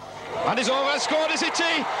through. And he's over, scored is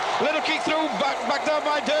Itty. Little kick through, back down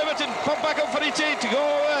by Dermot, and pop back up for Itty to go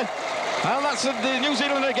over. And that's the New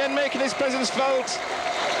Zealander again making his presence felt.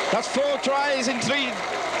 That's 4 tries in three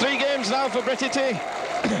games now for Brett Itty.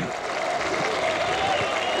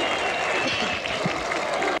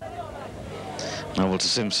 Now to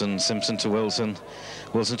Simpson, Simpson to Wilson,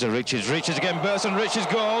 Wilson to Richards, Richards again bursts and Richards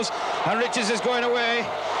goes, and Richards is going away.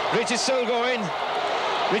 Richards still going,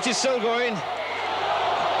 Richards still going.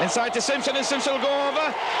 Inside to Simpson, and Simpson will go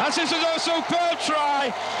over, and Simpson's a superb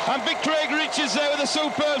try, and big Craig Richards there with a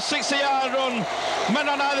superb 60-yard run. Men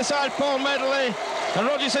on either side, Paul Medley, and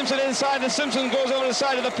Roger Simpson inside, and Simpson goes over the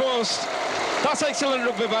side of the post. That's excellent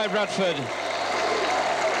rugby by Bradford.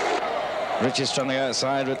 Richards trying to get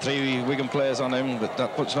outside with 3 Wigan players on him, but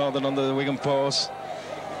that puts Northern under the Wigan post.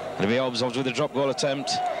 It'll be Hobbs with a drop goal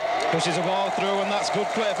attempt. Pushes the ball through, and that's good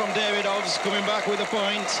play from David Hobbs, coming back with a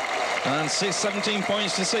point. And 17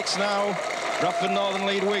 points to 6 now. Bradford Northern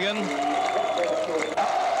lead Wigan.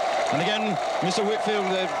 And again, Mr. Whitfield,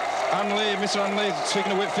 Mr. Hanley,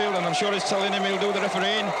 speaking of Whitfield, and I'm sure he's telling him he'll do the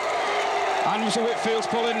refereeing. And Mr. Whitfield's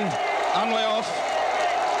pulling Hanley off.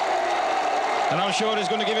 And I'm sure he's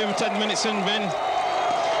going to give him 10 minutes in bin.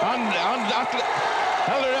 And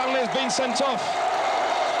Elder Hanley has been sent off.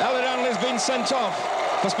 Elder Hanley has been sent off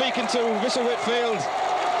for speaking to Mr. Whitfield.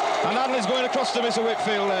 And Hanley's going across to Mr.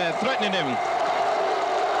 Whitfield there, threatening him.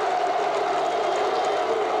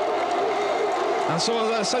 And so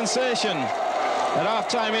there's a sensation at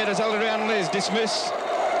half-time here as Elder Hanley is dismissed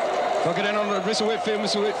for getting on with Mr. Whitfield.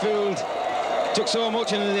 Mr. Whitfield took so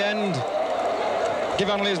much, and in the end, give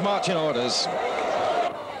Hanley his marching orders.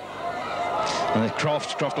 And then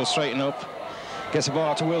Croft will straighten up, gets the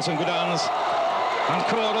ball out to Wilson, good hands, and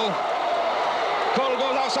Cordell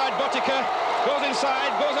goes outside Botica, goes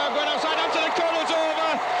inside, goes out, going outside, onto the Cordell's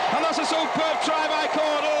over, and that's a superb try by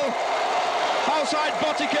Cordell. Outside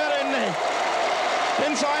Botica and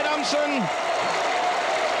inside Hampson,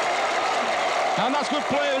 and that's good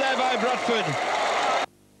play there by Bradford.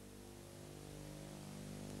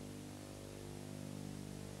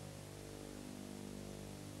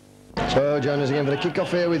 So join us again for the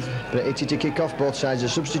kick-off here with Brett Itty to kick off. Both sides a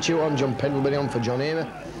substitute on. John Pendlebury on for John Hamer.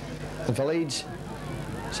 And for Leeds,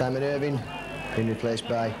 Simon Irving being replaced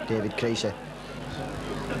by David Creasy.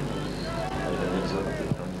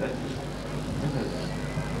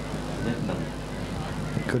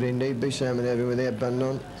 It could indeed be Simon Irving with the headband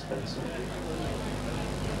on.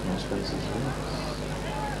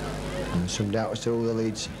 And some doubt as to who the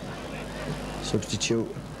Leeds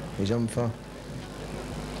substitute is on for.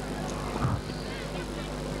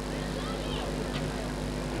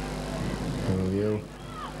 Review.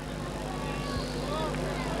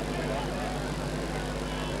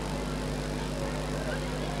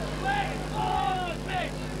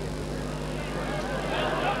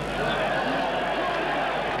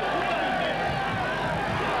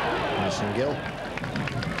 Gill.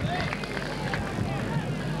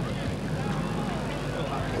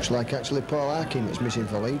 Looks like actually Paul Harkin that's missing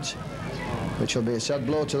for Leeds, which will be a sad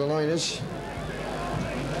blow to the Loiners.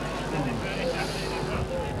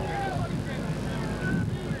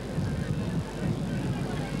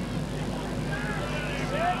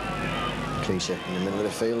 Creaser in the middle of the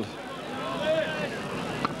field.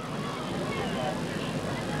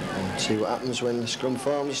 And see what happens when the scrum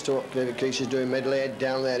forms. To what David Creaser's doing, medley head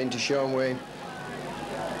down there into Sean Wayne.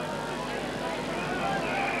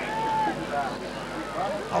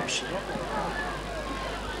 Hobbs.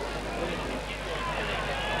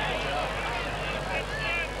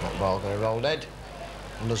 That ball going to roll dead.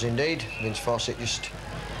 And does indeed. Vince Fawcett just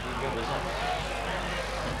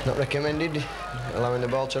not recommended, allowing the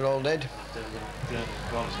ball to roll dead.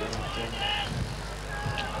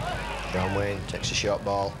 Sean Wayne takes a short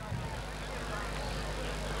ball.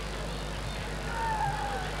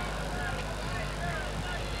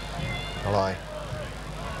 Malloy.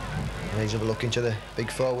 Leeds will be looking to the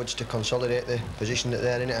big forwards to consolidate the position that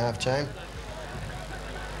they're in at half-time.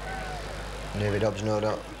 David Hobbs, no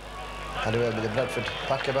doubt, had a word with the Bradford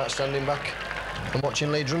pack about standing back and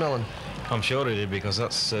watching Leeds run, Alan. I'm sure he did, because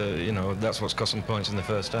that's, you know, that's what's cost them points in the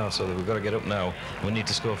first half, so we've got to get up now. We need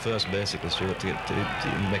to score first, basically, Stuart, to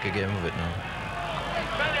make a game of it now.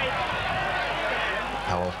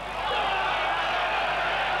 Howell.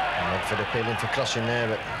 And Bradford appealing for crossing there,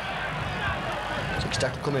 but six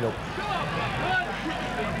tackle coming up.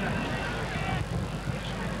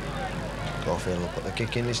 Schofield will put the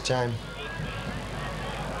kick in this time.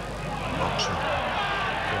 Odsal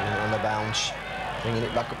getting it on the bounce, bringing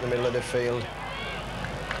it back up the middle of the field.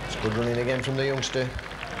 It's good running again from the youngster.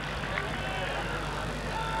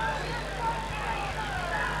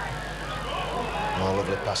 Oh,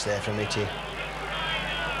 lovely pass there from Itty.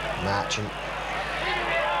 Marchant.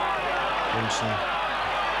 Simpson.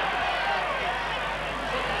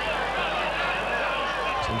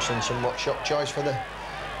 Simpson, somewhat shock choice for the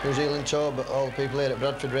New Zealand tour, but all the people here at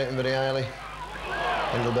Bradford rate him very highly.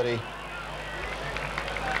 Pendlebury.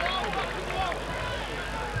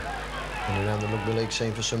 Been around the rugby league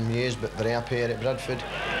scene for some years, but very happy here at Bradford.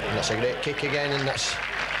 And that's a great kick again, and that's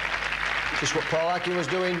just what Paul Harkin was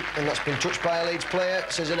doing, and that's been touched by a Leeds player,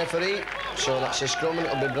 says the referee. So that's a scrum, and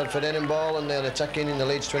it'll be Bradford end ball, and they're attacking in the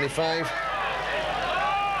Leeds 25.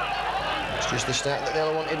 It's just the start that they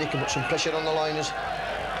all wanted. They can put some pressure on the Loiners.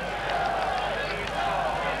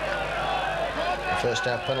 The first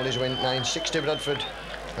half penalties went 9-6 to Bradford,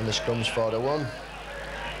 and the scrum's 4-1.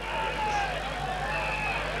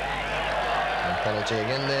 And penalty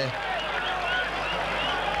again there.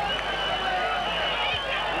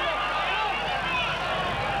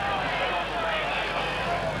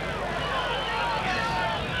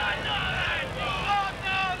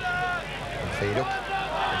 Feed up,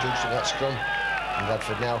 adjust to that scrum, and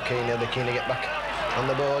Bradford now keen, they're keen to get back on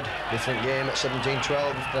the board. Different game at 17-12,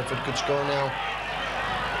 if Bradford could score now.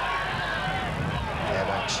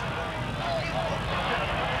 Fairbanks.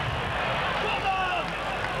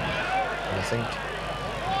 And I think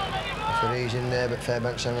referee's in there, but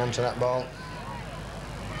Fairbanks hung on to that ball.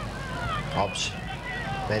 Hobbs,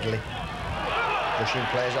 Medley, pushing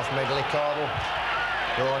players off Medley, Cardle.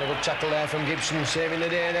 Oh, and a good tackle there from Gibson, saving the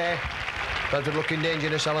day there. Bradford looking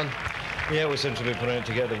dangerous, Alan. Yeah, we seem to be putting it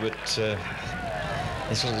together, but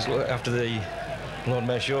it's after the Lord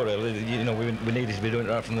Mayor show, really, you know, we needed to be doing it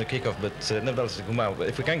right from the kick-off, but nevertheless to come out. But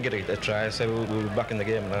if we can get a try, I say we'll be back in the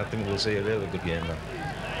game, and I think we'll see a really good game now.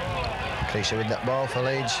 Creaser with that ball for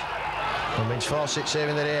Leeds. Vince Fawcett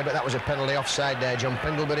saving the day, but that was a penalty offside there, John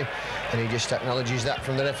Pendlebury, and he just acknowledges that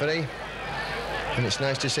from the referee. And it's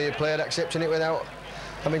nice to see a player accepting it without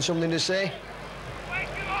having something to say.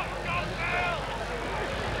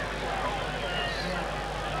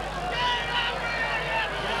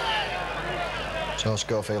 So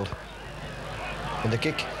Schofield with the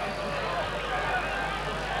kick.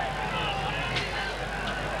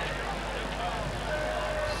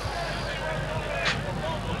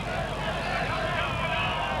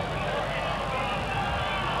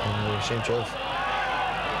 And we seem to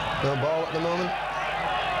have no ball at the moment.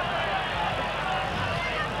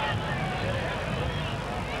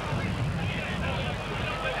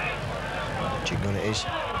 Which gun it is.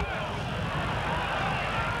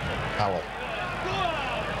 Howell.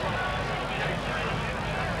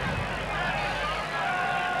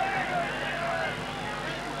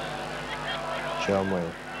 Sean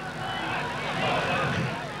Wayne.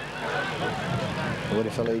 The worry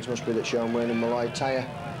for Leeds must be that Sean Wayne and Malloy tire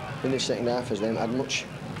in the second half, as they haven't had much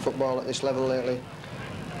football at this level lately.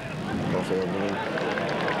 Schofield winning.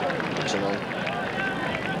 It's on.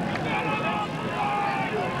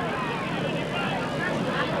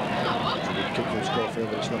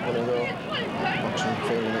 Schofield, but it's not going to go. Oxford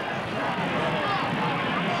fielding it.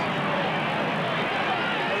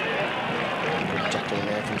 Good tackling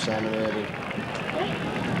there from Simon Irving.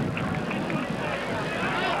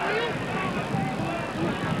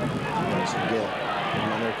 Nice Gill. The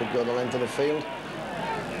man who could go the length of the field.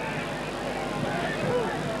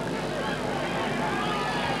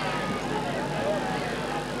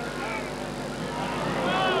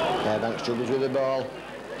 Fairbank struggles with the ball.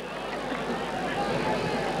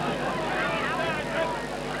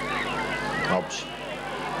 Hobbs.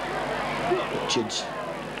 Richards.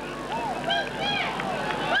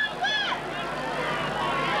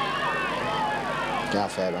 Now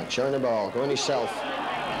Fairbank showing the ball, going himself.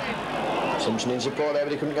 Simpson in support there,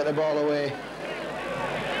 but he couldn't get the ball away.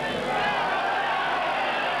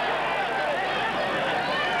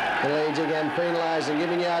 The Leeds again penalised and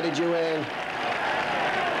giving yardage away.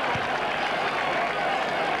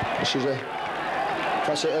 This is a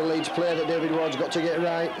facet of Leeds play that David Ward's got to get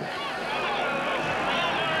right.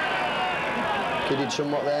 Kidded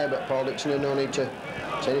somewhat there, but Paul Dixon had no need to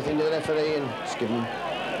say anything to the referee, and it's given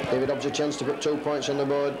David Hobbs a chance to put 2 points on the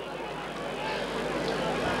board.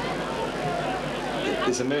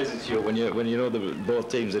 It's amazing to you when you know both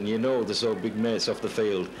teams and you know they're so big mates off the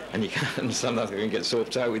field, and you can't understand how they can get so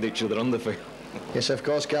uptight with each other on the field. Yes, of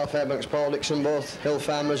course, Carl Fairbanks, Paul Dixon, both hill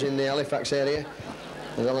farmers in the Halifax area,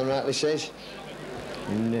 as Alan rightly says.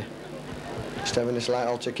 And just having a slight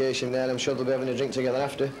altercation there. I'm sure they'll be having a drink together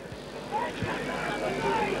after.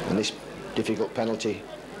 And this difficult penalty.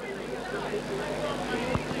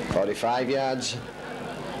 45 yards.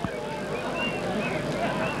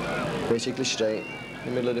 Basically straight in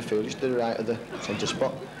the middle of the field, just to the right of the centre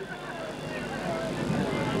spot.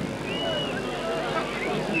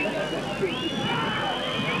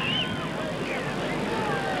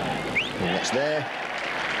 And that's there.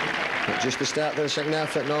 But just the start of the second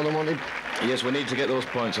half that Northern wanted. Yes, we need to get those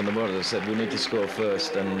points on the board. As I said, we need to score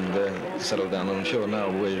first and settle down. And I'm sure now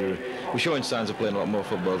we're showing signs of playing a lot more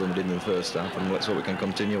football than we did in the first half, and let's hope we can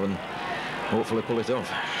continue and hopefully pull it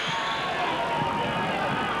off.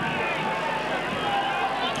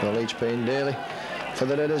 Well, Leeds paying dearly for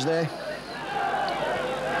the Redders there.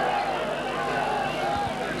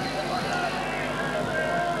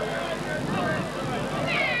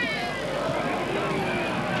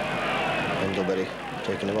 Pendlebury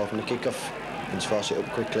taking the ball from the kick-off. Let's force it up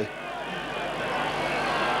quickly.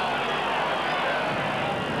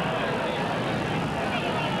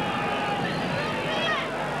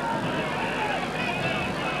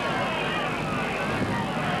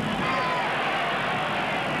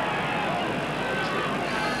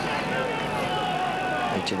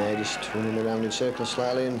 There, just running around in circles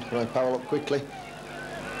slightly, and Roy Powell up quickly. Steve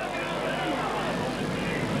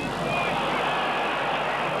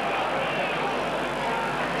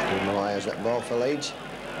Malloy has that ball for Leeds.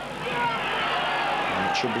 And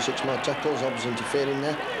it should be 6 more tackles. Hobbs interfering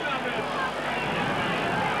there.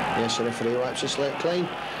 Yes, the referee wipes the slate clean.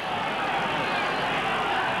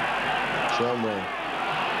 Sean Wayne.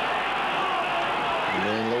 And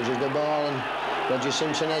Wayne loses the ball, and Roger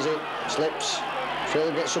Simpson has it. Slips.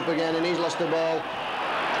 Phil gets up again, and he's lost the ball.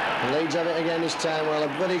 And Leeds have it again this time. Well, a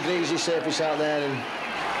very greasy surface out there, and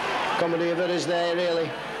comedy of errors there, really.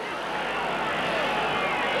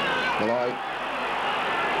 Malloy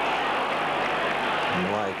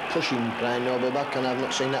pushing Brian Noble back, and I've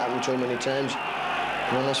not seen that happen too many times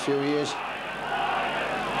in the last few years.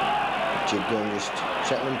 Jig Gunn just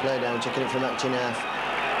settling play down, taking it from acting half.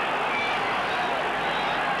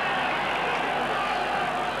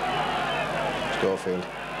 Schofield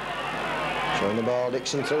showing the ball.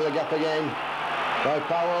 Dixon through the gap again. By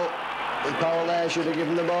Powell. Powell there should have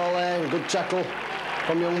given the ball there. Good tackle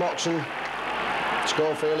from young Moxon.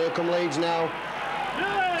 Schofield, here come Leeds now.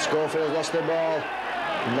 Schofield's lost the ball.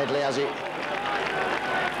 Medley has it.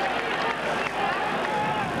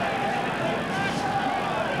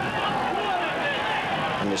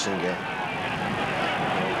 Anderson Gill.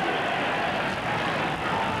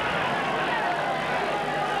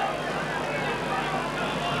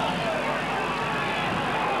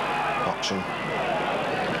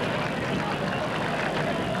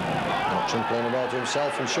 Oxon playing the ball to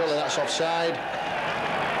himself, and surely that's offside.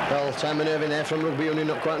 Well, Simon Irving there from Rugby Union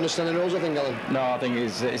not quite understanding the rules, I think, Alan. No, I think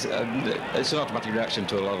it's an automatic reaction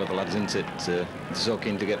to a lot of the lads, isn't it? They're so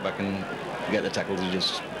keen to get back and get the tackle to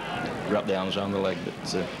just wrap the arms around the leg.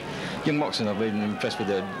 But young Moxon, I've been impressed with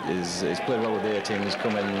it. He's played well with the A-team. He's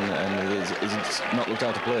come in and he's not looked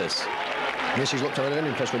out of place. Yes, he's looked out. I've been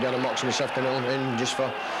impressed with Darren Moxon this afternoon, and just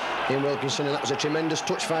for Ian Wilkinson, and that was a tremendous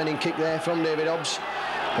touch-finding kick there from David Hobbs.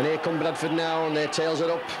 And here come Bradford now, and their tails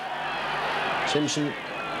are up. Simpson.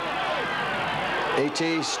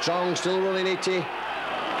 E.T. strong, still running E.T.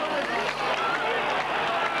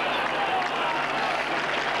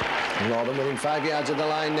 Northern within 5 yards of the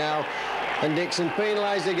line now. And Dixon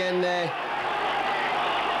penalised again there.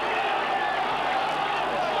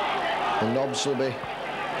 And Hobbs will be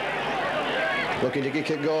looking to kick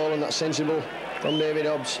a goal, and that's sensible from David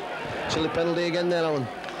Hobbs. Silly penalty again there, Alan.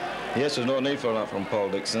 Yes, there's no need for that from Paul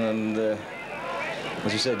Dixon, and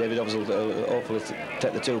as you said, David Hobbs will hopefully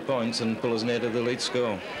take the 2 points and pull us near to the Leeds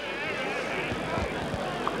score.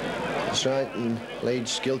 That's right, and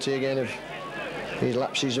Leeds guilty again of these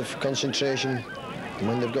lapses of concentration. And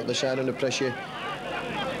when they've got the side under pressure,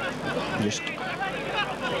 just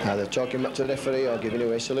either talking back to the referee or giving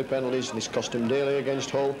away silly penalties. This cost him dearly against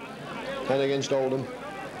Hull and against Oldham.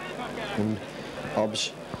 And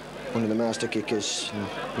Hobbs, one of the master kickers, and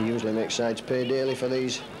he usually makes sides pay dearly for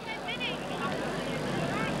these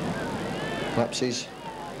lapses.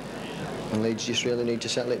 And Leeds just really need to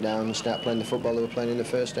settle it down and start playing the football they were playing in the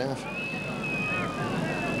first half.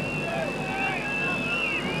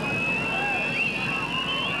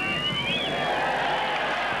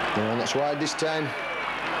 And that's wide this time.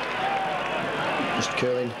 Just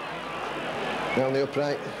curling round the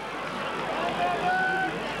upright.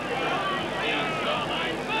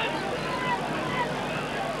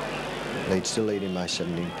 Leeds still leading by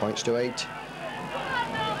 17 points to 8.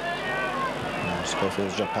 And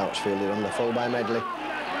Schofield's dropouts fielded on the full by Medley.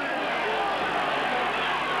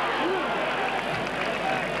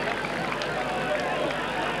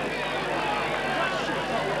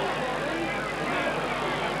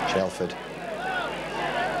 Shelford.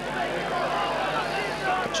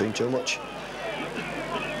 Not seen too much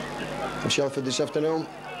from Shelford this afternoon,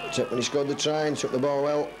 except when he scored the try and took the ball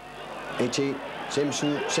well. E.T.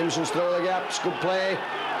 Simpson. Simpson's throw the gaps. Good play.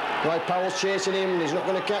 Dwight Powell's chasing him. He's not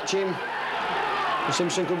going to catch him. And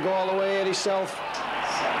Simpson could go all the way here himself.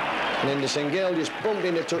 And Henderson Gill just bumped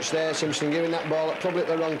in the touch there. Simpson giving that ball probably at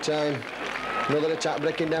the wrong time. Another attack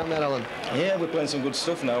breaking down there, Alan. Yeah, we're playing some good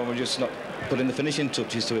stuff now. We're just not putting the finishing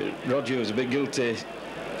touches to it. Roger was a bit guilty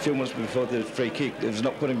a few months before the free kick. He was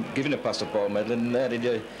not giving a pass to Paul Medley, and there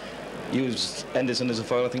did use Henderson as a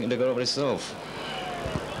foul. I think he'd have got over himself.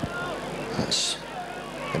 That's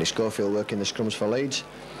Garry Schofield working the scrums for Leeds.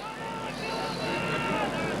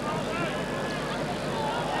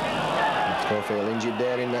 And Schofield injured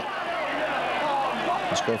there in that.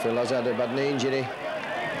 And Schofield has had a bad knee injury.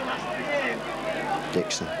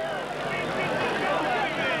 Dixon.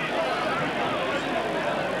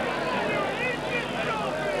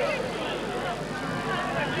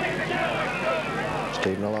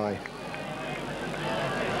 Stephen Malloy.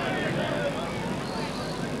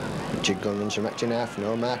 Richard Gunn runs from acting half,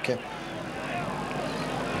 no marker.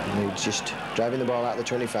 And he's just driving the ball out the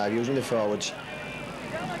 25, using the forwards.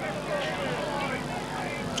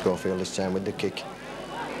 Schofield this time with the kick.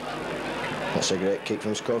 That's a great kick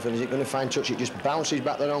from Schofield. Is it going to find touch? It just bounces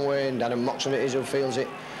back the wrong way, and Darren Moxon it is who feels it.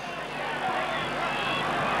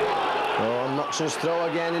 Oh, and Moxon's throw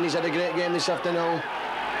again, and he's had a great game this afternoon.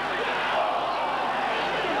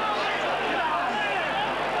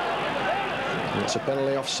 And it's a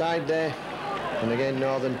penalty offside there. And again,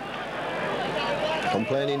 Northern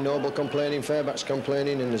complaining, Noble complaining, Fairback's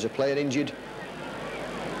complaining, and there's a player injured.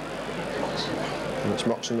 And it's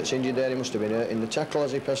Moxon that's injured there. He must have been hurt in the tackle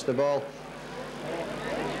as he passed the ball.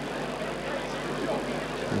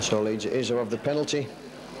 And so Leeds it is who have the penalty.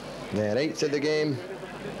 They're 8th of the game.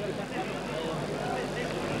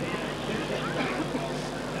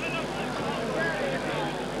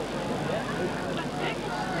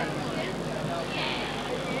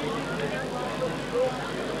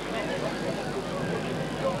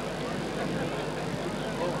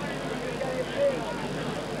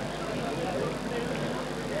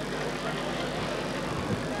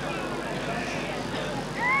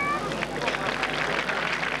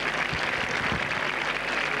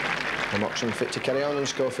 Moxon fit to carry on, and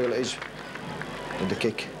Schofield is with the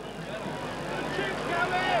kick.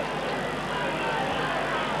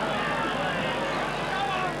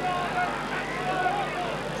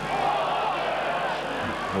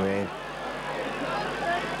 Away.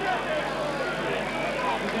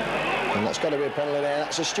 And that's got to be a penalty there.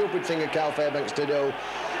 That's a stupid thing of Carl Fairbanks to do.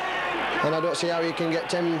 And I don't see how you can get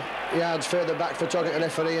 10 yards further back for talking to the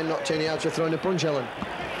referee and not 10 yards for throwing a punch, Ellen.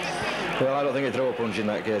 Well, I don't think he'd throw a punch in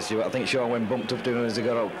that case. I think Shaw went bumped up to him as he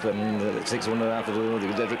got up, and 6-1 after the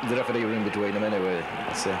referee were in between them anyway.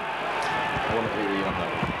 I won't agree with you on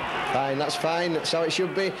that. Fine, that's fine. That's how it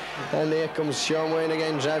should be. And here comes Sean Wayne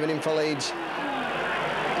again, driving in for Leeds.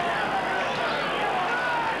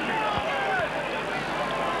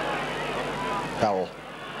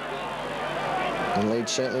 And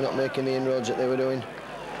Leeds certainly not making the inroads that they were doing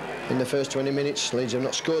in the first 20 minutes. Leeds have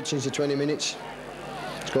not scored since the 20 minutes.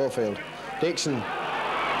 Schofield. Dixon.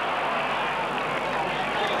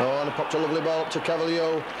 Oh, and he popped a lovely ball up to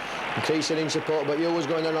Cavalier. And Creasy in support, but Yu was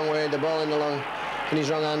going the wrong way. The ball in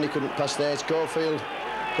his wrong hand, he couldn't pass there. Schofield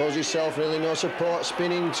goes himself, really no support.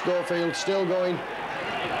 Spinning, Schofield still going.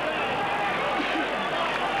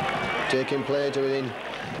 Taking play to within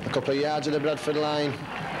a couple of yards of the Bradford line.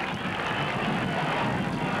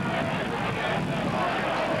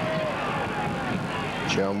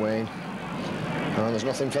 Sean Wayne. Oh, there's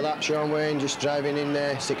nothing for that. Sean Wayne just driving in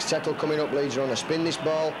there. 6th tackle coming up. Leeds are on a spin this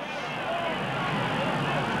ball.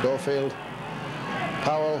 Schofield.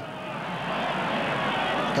 Powell.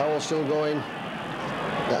 Powell still going.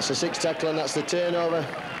 That's the 6th tackle and that's the turnover.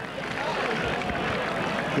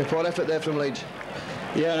 A poor effort there from Leeds.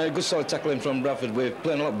 Yeah, and a good solid tackling from Bradford. We're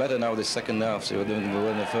playing a lot better now this second half than we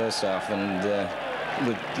were in the first half, and the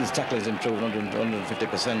tackling's improved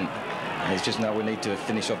 150%. It's just now we need to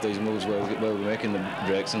finish off these moves where we're making the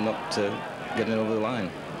breaks and not getting over the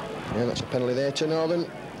line. Yeah, that's a penalty there to Northern.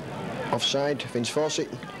 Offside, Vince Fawcett.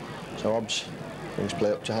 So Hobbs brings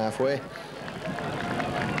play up to halfway.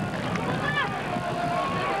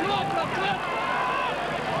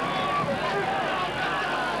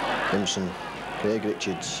 Simpson, Craig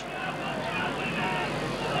Richards.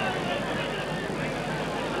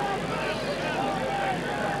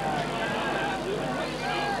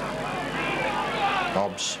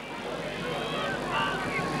 Hobbs.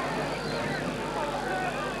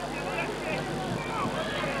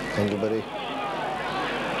 Pendlebury.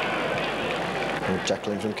 Good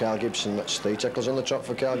tackling from Carl Gibson. That's 3 tackles on the trot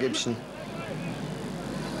for Carl Gibson.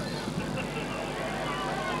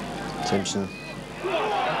 Simpson.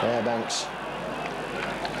 Fairbanks.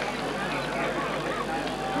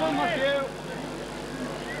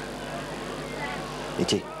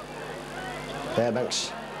 Itty.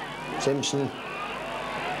 Fairbanks. Simpson.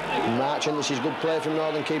 Marchant. This is good play from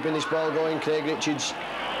Northern, keeping this ball going. Craig Richards.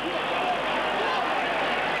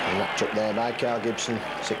 And wrapped up there by Carl Gibson.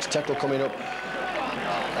 6th tackle coming up.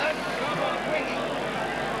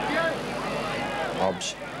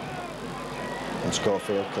 Hobbs. And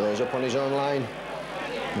Schofield clears up on his own line.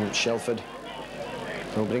 And Shelford,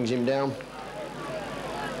 who brings him down.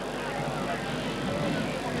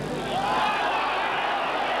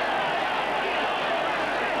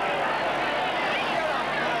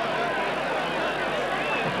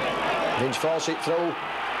 Vince Fawcett through.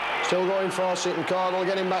 Still going Fawcett, and Cordell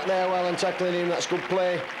getting back there well and tackling him. That's good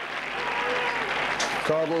play.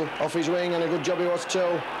 Cordell off his wing, and a good job he was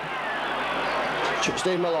too.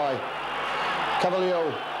 Steve Malloy.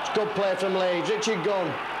 Cavalier. It's good play from Leeds. Richard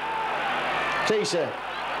Gunn. Creasy.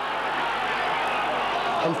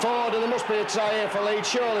 And Ford, and there must be a try here for Leeds.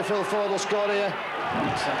 Surely Phil Ford will score here.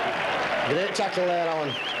 Great tackle there,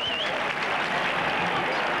 Alan.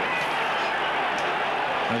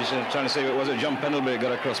 I'm just trying to see what was it John Pendlebury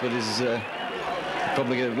got across, but he's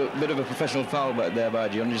probably a bit of a professional foul back there by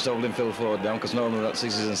John, just holding Phil Ford down, because normally that's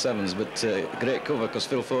 6s and 7s, but great cover, because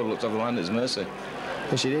Phil Ford looked off the line at his mercy.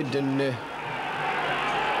 Yes, he did, and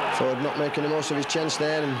Ford not making the most of his chance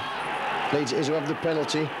there, and Leeds is to have the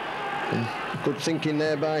penalty. And good thinking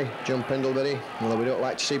there by John Pendlebury, although we don't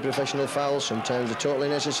like to see professional fouls, sometimes they're totally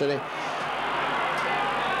necessary.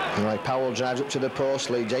 Right, Powell drives up to the post,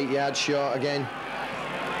 Leeds 8 yards short again.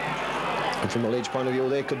 And from a Leeds point of view,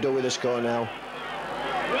 they could do with a score now.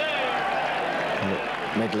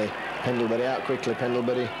 Medley, Pendlebury out quickly,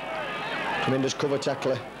 Pendlebury. Tremendous cover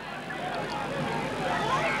tackler.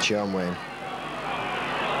 Sean Wayne.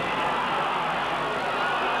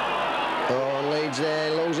 Oh, and Leeds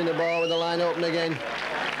there, losing the ball with the line open again.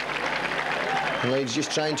 And Leeds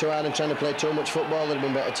just trying too hard and trying to play too much football. They'd have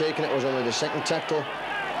been better taking it. It was only the 2nd tackle.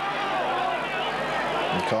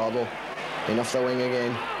 And Cordell in off the wing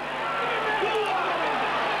again.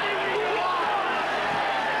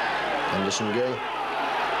 Anderson Gill.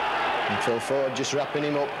 And Phil Ford just wrapping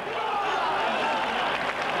him up.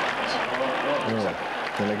 Oh,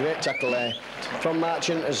 and a great tackle there from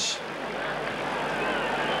Marchant as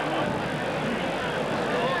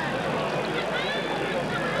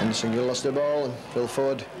Anderson Gill lost the ball and Phil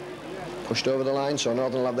Ford pushed over the line, so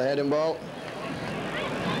Northern will have the heading ball.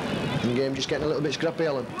 And the game just getting a little bit scrappy,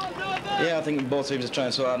 Alan. Yeah, I think both teams are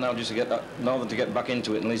trying so hard now just to get that Northern to get back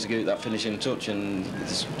into it and at least to give it that finishing touch, and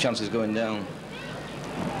there's chances going down.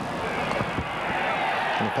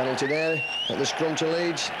 And a penalty there at the scrum to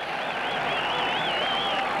Leeds.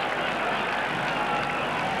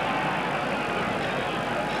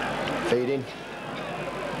 Feeding.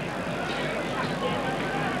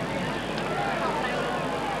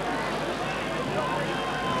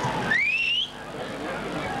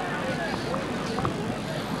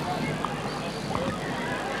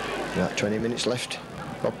 About 20 minutes left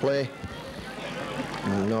for play.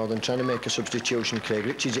 And Northern trying to make a substitution. Craig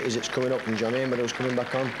Richards it is, it's coming up, and John Amero's coming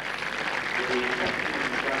back on.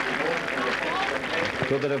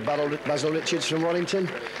 Brother of Basil Richards from Warrington,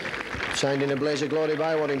 signed in a blaze of glory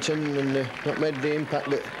by Warrington, and not made the impact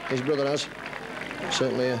that his brother has.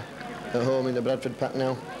 Certainly at home in the Bradford pack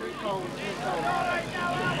now.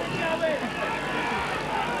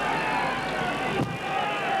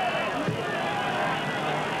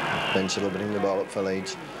 Benson will bring the ball up for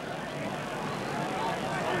Leeds.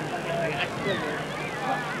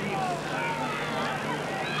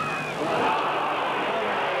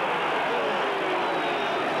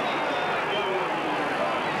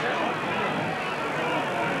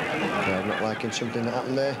 I'm not liking something that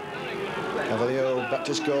happened there. Cavalier back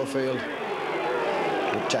to Schofield.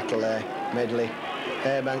 Good tackle there. Medley.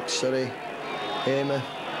 Airbanks, sorry. Hamer.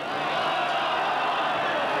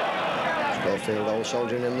 Schofield all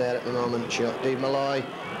soldiering him there at the moment. Shot Steve Malloy.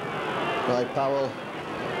 Roy Powell.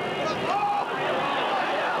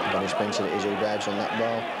 Danny Spencer it is who dives on that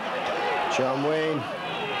ball. Sean Wayne.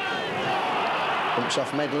 Pumps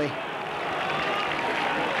off Medley.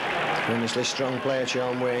 Tremendously strong player,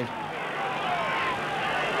 Sean Wayne.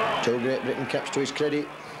 2 Great Britain caps to his credit.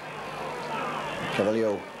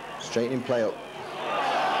 Cavalier straightening play up.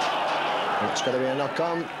 And it's got to be a knock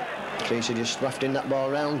on. Creasy just wafting that ball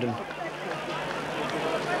round, and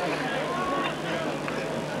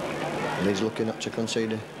he's looking up to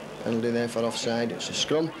concede a penalty there for offside. It's a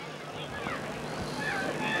scrum.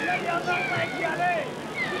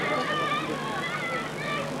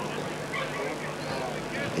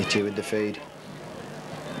 Itty with the feed.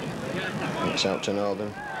 It's out to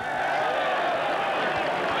Northern.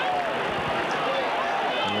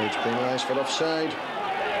 Leeds penalised for offside.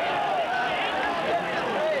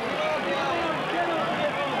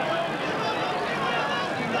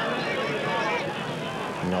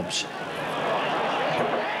 Nobbs.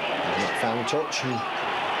 Found touch and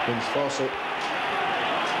wins Fawcett.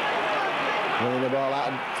 Running the ball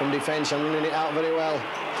out from defence and running it out very well.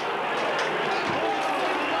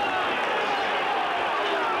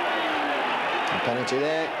 A penalty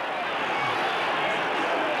there.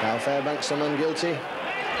 Carl Fairbanks, the man guilty.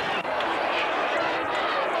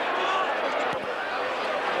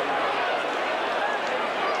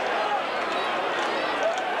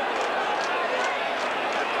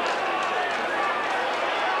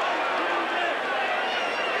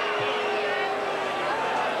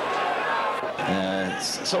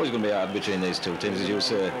 It's always going to be hard between these two teams, as you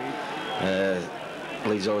say.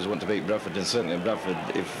 Leeds always want to beat Bradford, and certainly Bradford,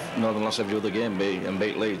 if Northern lost every other game and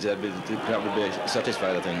beat Leeds, the crowd would be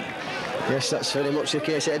satisfied, I think. Yes, that's very much the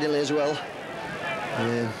case at Headingley as well.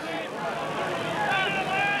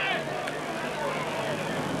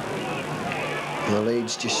 The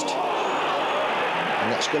Leeds just...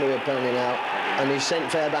 And that's going to be a penalty now. And he's sent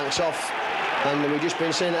Fairbanks off. And we've just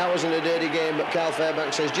been saying that wasn't a dirty game, but Carl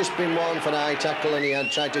Fairbanks has just been warned for an high tackle, and he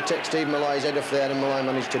had tried to take Steve Malloy's head off there, and Malloy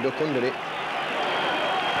managed to duck under it.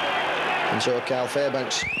 And so Carl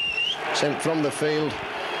Fairbanks sent from the field.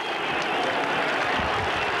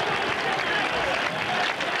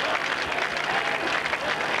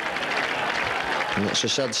 And that's a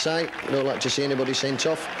sad sight. I don't like to see anybody sent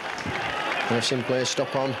off. And I've seen players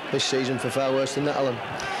stop on this season for far worse than that, Alan.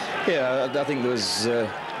 Yeah, I think there was...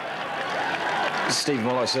 Steve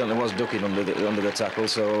Malloy certainly was ducking under the tackle,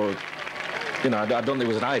 so you know I don't think it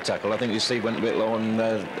was an high tackle. I think Steve went a bit low,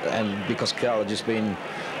 and because Carl had just been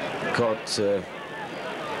caught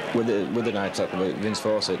with an high tackle by Vince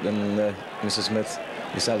Fawcett, then Mr. Smith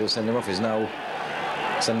decided to send him off. He's now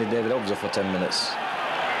sending David Hobbs off for 10 minutes.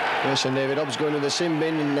 Yes, and David Hobbs going to the sin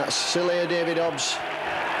bin, and that's silly, David Hobbs.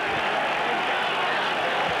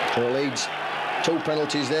 So Leeds, 2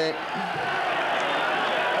 penalties there.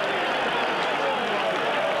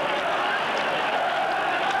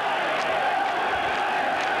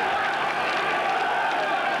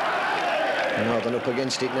 Northern up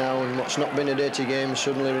against it now, and what's not been a dirty game,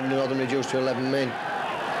 suddenly Northern reduced to 11 men.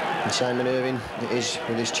 And Simon Irving, it is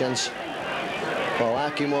with his chance. Paul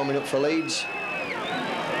Harkin warming up for Leeds.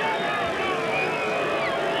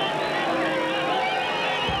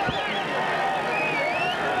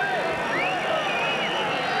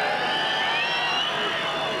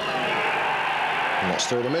 And that's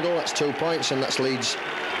through the middle, that's 2 points, and that's Leeds'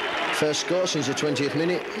 first score since the 20th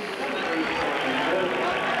minute.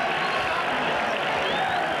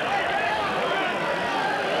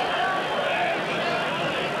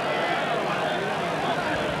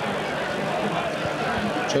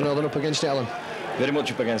 So Northern up against it, Alan? Very much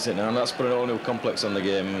up against it now, and that's put a whole new complex on the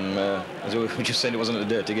game. And, as we were just saying, it wasn't a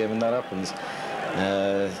dirty game, and that happens.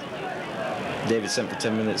 David sent for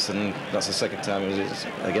 10 minutes, and that's the second time it was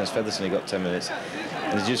against Featherstone he got 10 minutes.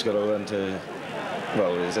 And he's just got to learn to,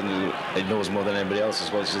 well, he knows more than anybody else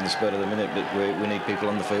as well as in the spur of the minute, but we need people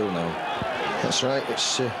on the field now. That's right,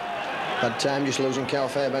 it's bad time just losing Carl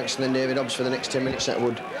Fairbanks and then David Hobbs for the next 10 minutes. That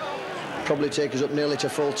would probably take us up nearly to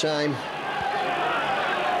full time.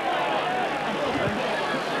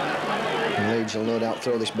 And Leeds will no doubt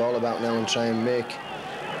throw this ball about now and try and make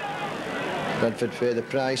Bradford pay the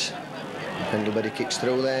price. Pendlebury kicks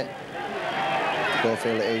through there.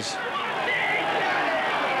 Schofield it is.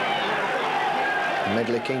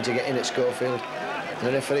 Medley keen to get in at Schofield. And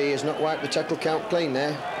the referee has not wiped the tackle count clean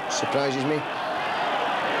there. Surprises me.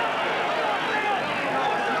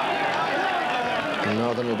 And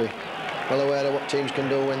Northern will be well aware of what teams can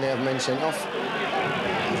do when they have men sent off.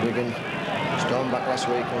 As Wigan stormed back last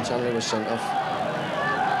week once Henry was sent off.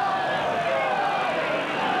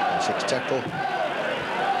 And 6 tackle.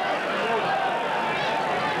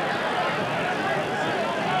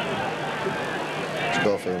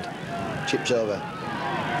 Schofield chips over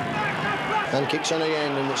and kicks on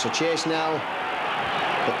again, and it's a chase now,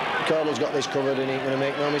 but Cordell's got this covered and he ain't going to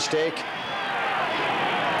make no mistake.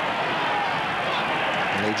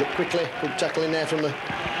 And Leeds up quickly, good tackle in there from the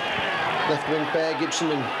left wing pair, Gibson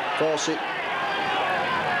and Fawcett.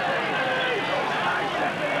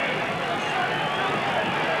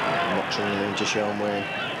 Watching into Sean Wayne.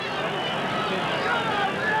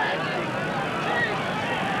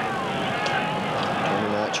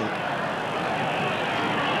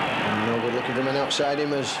 No good looking from an outside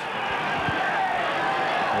him as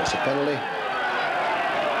that's a penalty.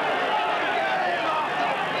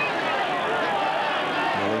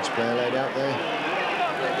 The Leeds player laid out there.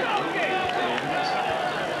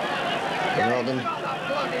 Northern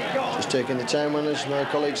just taking the time on us. My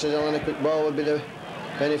colleague says Alan, a quick ball would be the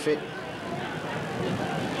benefit.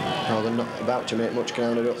 Northern not about to make much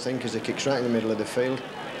ground, I don't think, as the kick's right in the middle of the field.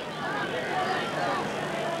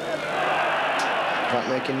 Not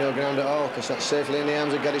making no ground at all, because that's safely in the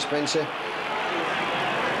arms of Garry Spencer.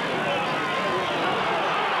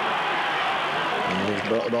 And he's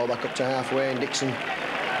brought the ball back up to halfway, and Dixon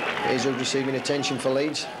is receiving attention for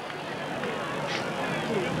Leeds.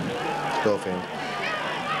 Schofield.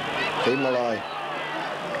 Steve Malloy.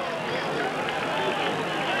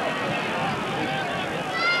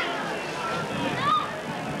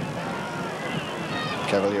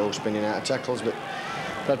 Cavalier spinning out of tackles, but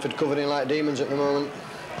Bradford covering like demons at the moment.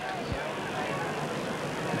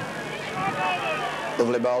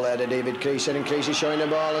 Lovely ball there to David Creasy, and Creasy showing the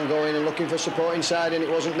ball and going and looking for support inside, and it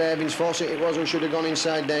wasn't there. Vince Fawcett it was who should have gone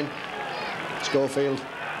inside then. Schofield.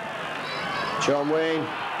 Sean Wayne.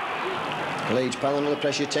 Leeds piling on the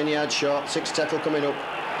pressure, 10 yards short, 6 tackle coming up.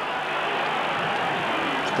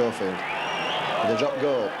 Schofield with a drop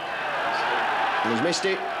goal. And he's missed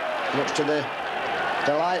it, much to the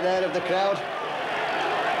delight there of the crowd.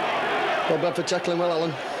 Well, Bradford tackling well,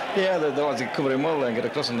 Alan. Yeah, the lads are covering well there and get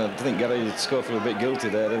across, and I think Garry Schofield a bit guilty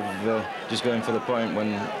there of just going for the point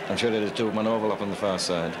when I'm sure there's a 2-man overlap on the far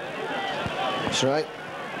side. That's right.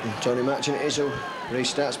 And Tony Marchant it is who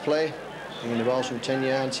restarts play, bringing the ball from 10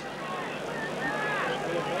 yards.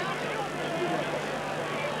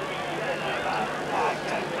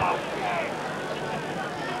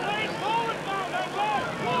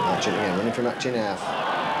 Marchant again, running from Acton half.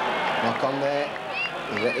 Knock on there.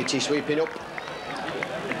 Itty sweeping up.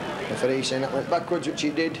 Referee saying that went backwards, which he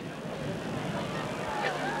did.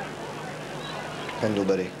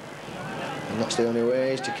 Pendlebury. And that's the only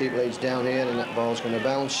way, is to keep Leeds down here, and that ball's going to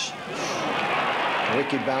bounce. A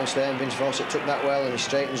wicked bounce there, and Vince Fawcett took that well, and he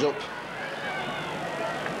straightens up.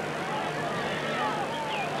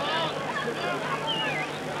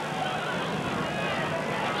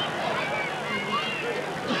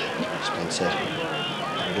 Spencer.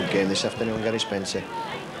 Good game this afternoon, Garry Spencer.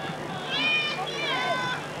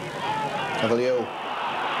 Cavalier.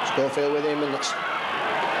 Schofield with him, and that's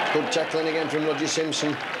good tackling again from Roger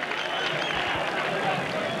Simpson.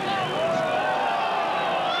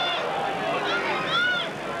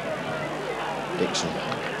 Dixon.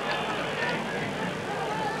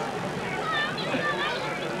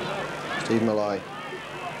 Steve Malloy.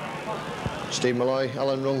 Steve Malloy,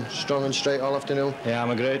 Alan Rung, strong and straight all afternoon. Yeah, I'm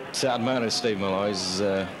a great admirer of Steve Malloy's.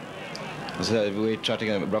 We tried to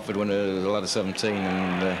get him at Bradford when he was a lad of 17,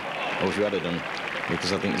 and I wish we had it done,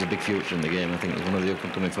 because I think there's a big future in the game. I think he's one of the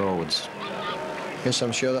up-and-coming forwards. Yes,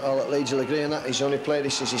 I'm sure that all at Leeds will agree on that. He's only played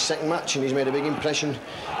this is his second match, and he's made a big impression,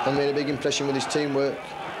 and made a big impression with his teamwork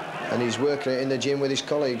and his work rate in the gym with his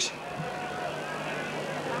colleagues.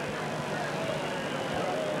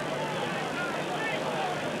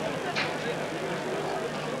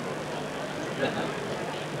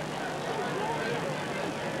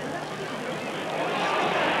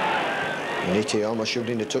 And Itty almost shoved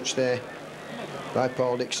into touch there by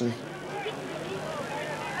Paul Dixon.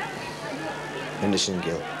 Henderson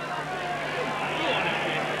Gill.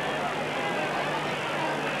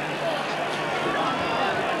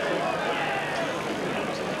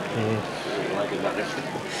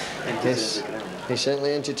 Yes, he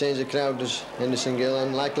certainly entertains the crowd, does Henderson Gill,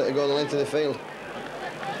 and likely to go the length of the field.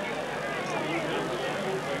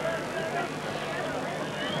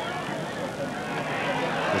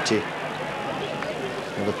 Itty,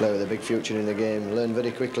 another player with a big future in the game, learned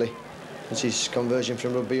very quickly. It's his conversion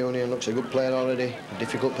from rugby union, looks a good player already.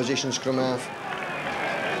 Difficult position, scrum half.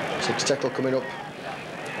 6 tackle coming up.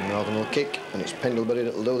 Northern will kick, and it's Pendlebury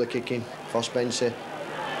that'll do the kicking for Spencer.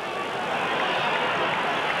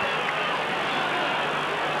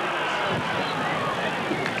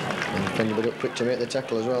 Pendlebury up quick to make the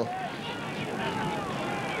tackle as well.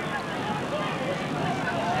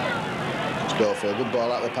 Schofield, good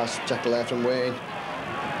ball out the pass, tackle there from Wayne.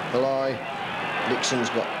 Malloy, Dixon's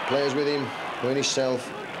got players with him, going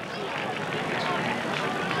himself.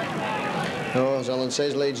 No, as Alan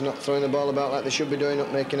says, Leeds not throwing the ball about like they should be doing,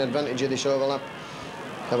 not making advantage of this overlap.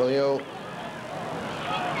 Cavalier,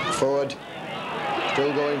 forward,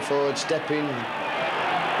 still going forward, stepping,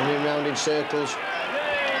 running round in circles.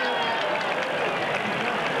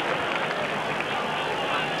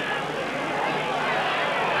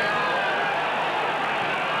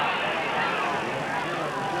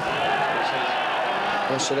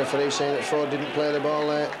 Yes, the referee saying that Ford didn't play the ball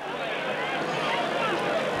there.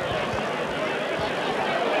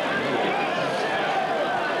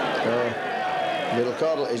 Little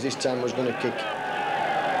Cordle is this time was going to kick.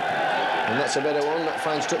 And that's a better one. That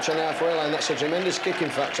finds touch on the halfway line. That's a tremendous kick, in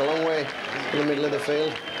fact, a long way in the middle of the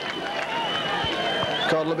field.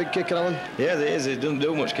 Cordle a big kicker, Alan? Yeah, there is. He doesn't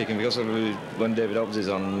do much kicking because of when David Hobbs is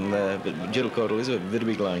on. But Gerald Cordle is a very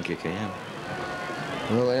big line kicker, yeah.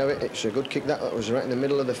 Well, they have it. It's a good kick. That was right in the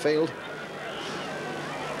middle of the field.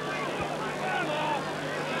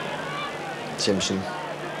 Simpson.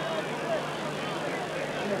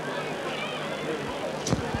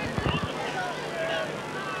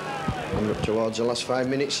 Coming up towards the last 5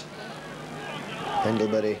 minutes.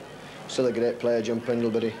 Pendlebury. Still a great player, John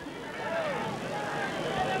Pendlebury.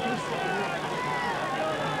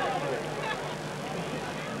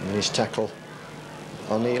 And his tackle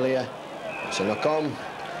on Elia. It's a knock on.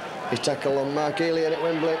 His tackle on Mark Elia at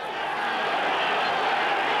Wembley.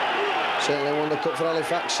 Certainly won the cup for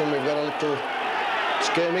Halifax, and we've got a little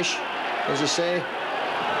skirmish, as you say.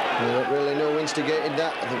 We don't really know who instigated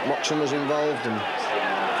that. I think Moxon was involved,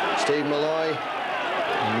 and Steve Malloy.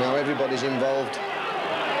 And now everybody's involved.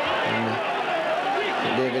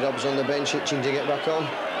 And David Hobbs on the bench, itching to get back on.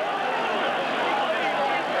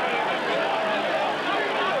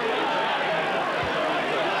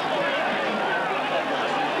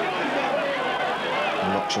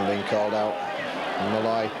 Moxon being called out. And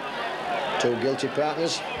Malloy, 2 guilty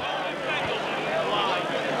partners.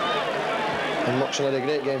 And Moxon had a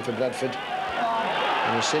great game for Bradford.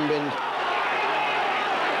 And Simbin.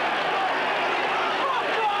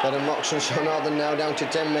 Adam Moxon, so Northern now down to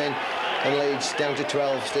 10 men. And Leeds down to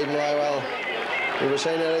 12. Stephen Lywell, we were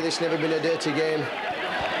saying earlier, this never been a dirty game.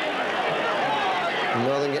 And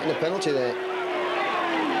Northern getting a penalty there.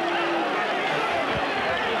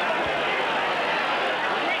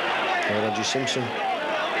 Roger Simpson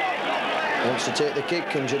wants to take the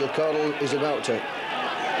kick, and Jiddle Cordle is about to.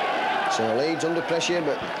 So Leeds under pressure,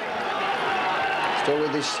 but still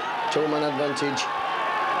with this 2-man advantage.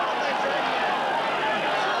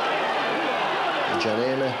 John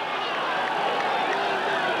Amer.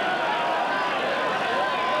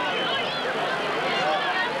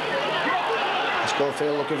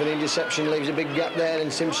 Schofield looking for the interception, leaves a big gap there,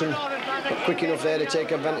 and Simpson not quick enough there to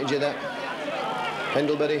take advantage of that.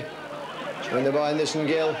 Pendlebury. Showing the ball, Henderson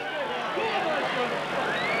Gill.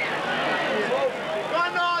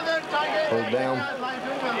 Pulled down.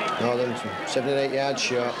 Northern 7 and 8 yards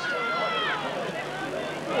short.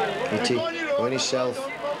 Itty going himself.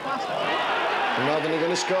 And Northern are going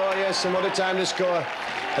to score, yes, some other time to score.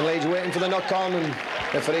 And Leeds waiting for the knock-on, and the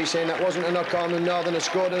referee saying that wasn't a knock-on, and Northern have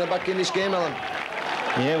scored and are back in this game, Alan.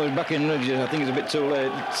 Yeah, we're back in. I think it's a bit too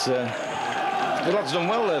late. It's, the lads done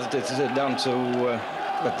well there. It's down to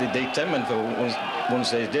but the 10 men for one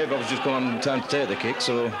stage. Dave was just come on time to take the kick,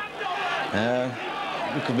 so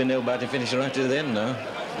we could be nailed back to finish right to the end now.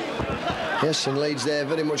 Yes, and Leeds there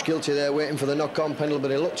very much guilty there, waiting for the knock-on.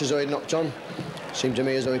 Pendlebury looked as though he'd knocked on. Seemed to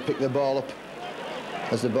me as though he picked the ball up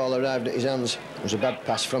as the ball arrived at his hands. It was a bad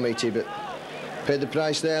pass from Itty, but paid the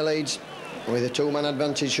price there, Leeds. With a 2-man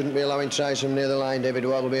advantage, shouldn't be allowing tries from near the line. David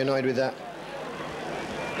Ward will be annoyed with that.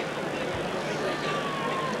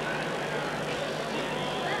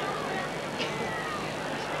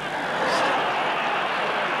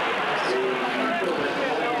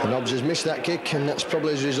 Ods has missed that kick, and that's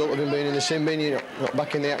probably as a result of him being in the sin bin. You're not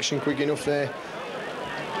back in the action quick enough there.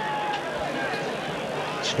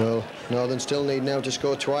 So Northern still need now to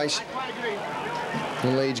score twice.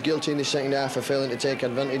 And Leeds guilty in the second half for failing to take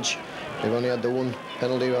advantage. They've only had the one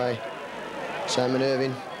penalty by Simon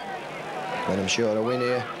Irving. And I'm sure a win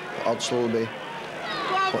here for Odsal will be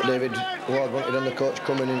what David Ward wanted on the coach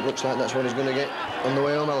coming, and it looks like that's what he's going to get on the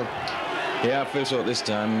way home, Alan. Yeah, I feel so at this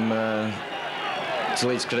time. To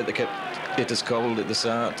Leeds' credit, they kept it as cold at the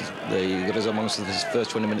start. They got us amongst the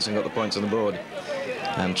first 20 minutes and got the points on the board.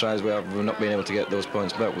 And tries we have, we've not been able to get those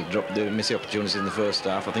points back. We've dropped the missed opportunities in the first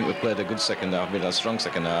half. I think we played a good second half, a strong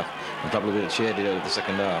second half, and probably a bit shaded out of the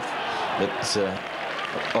second half. But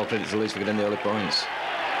all credit to Leeds for getting the early points.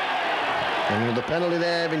 And the penalty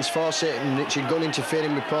there, Vince Fawcett and Richard Gunn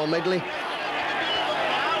interfering with Paul Medley.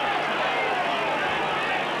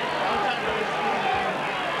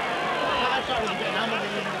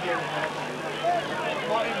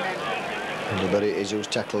 And but it is who's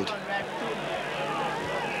tackled.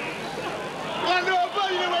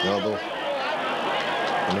 Noble.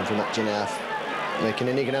 And in from that in half, making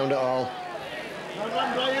any ground at all.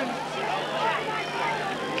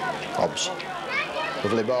 Hobbs.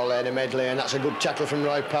 Lovely ball there to Medley, and that's a good tackle from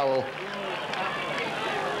Roy Powell.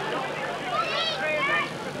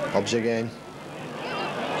 Hobbs again.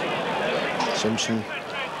 Simpson.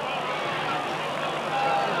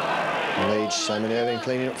 Leeds, Simon Irving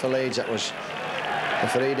cleaning up for Leeds. That was a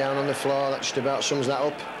free down on the floor. That just about sums that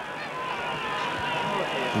up.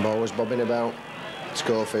 The ball was bobbing about.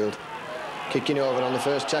 Schofield kicking over on the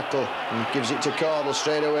first tackle and gives it to Caudle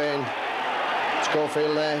straight away, and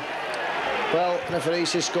Schofield there. Well, the referee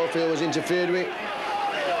says Schofield was interfered with.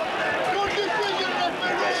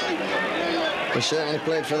 He certainly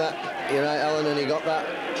played for that. You're right, Alan, and he got that.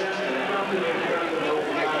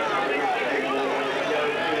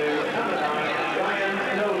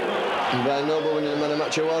 And Brian Noble winning the Man of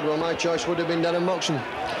Match award. Well, my choice would have been Darren Moxon.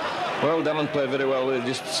 Well, Darren played very well. He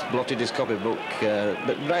just blotted his copybook.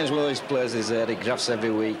 But Brian's one of those players. He grafts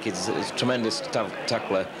every week. He's a tremendous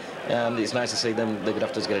tackler, and it's nice to see the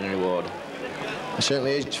grafters getting a reward. It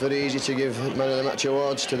certainly is. It's very easy to give Man of the Match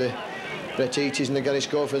awards to the Brett Eaties and the Garry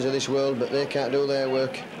Schofields of this world, but they can't do their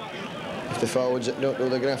work if the forwards don't do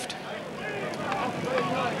the graft.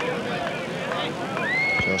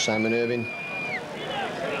 So Simon Irving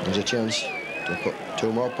has a chance to put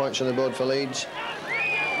 2 more points on the board for Leeds.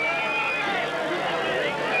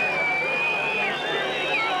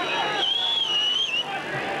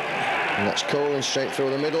 And that's Colan straight through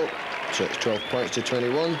the middle, so it's 12 points to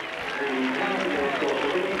 21.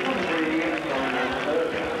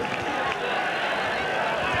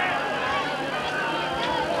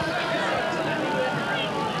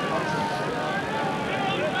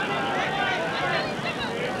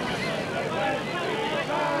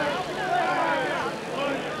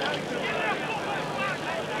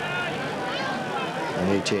 And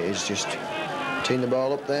ET is just teeing the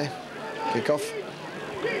ball up there, kick off.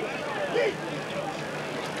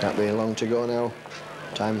 Can't be long to go now.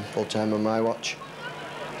 Full time on my watch.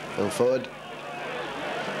 Phil Ford.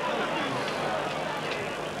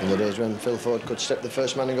 In the days when Phil Ford could step the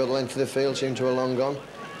first man and go the length of the field seem to have long gone.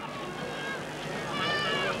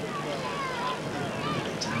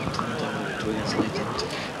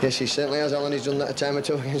 Yes, he certainly has, Alan. He's done that a time or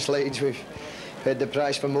two against Leeds. We've paid the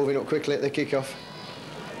price for moving up quickly at the kick-off.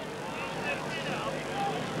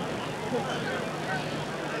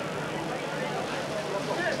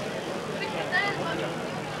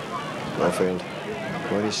 Schofield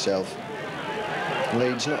going himself.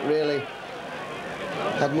 Leeds not really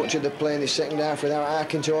had much of the play in the second half without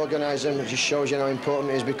Harkin to organise them. It just shows you how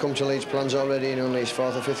important it has become to Leeds' plans already in only his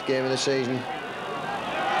 4th or 5th game of the season.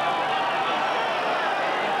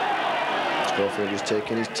 Schofield is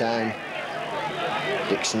taking his time.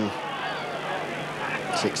 Dixon,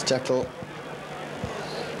 6th tackle.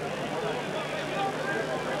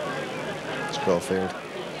 Schofield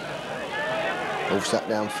moves that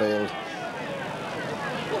downfield.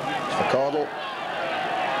 For Caudle.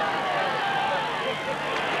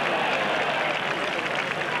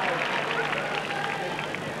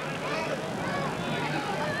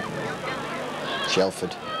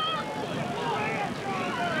 Shelford.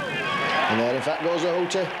 And there, in fact, goes the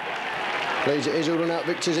hooter. Leeds it is who run out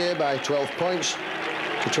victors here by 12 points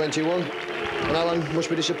to 21. And Alan must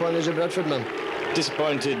be disappointed as a Bradford man.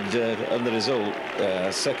 Disappointed on the result.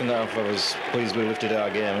 Second half, I was pleased we lifted our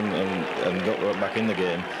game and got right back in the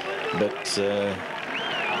game. But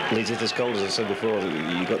Leeds hit as cold, as I said before.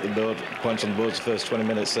 You got the points on the board the first 20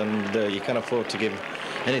 minutes, and you can't afford to give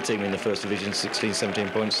any team in the first division 16, 17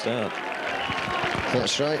 points start.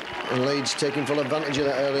 That's right, and Leeds taking full advantage of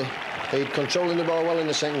that early lead, controlling the ball well in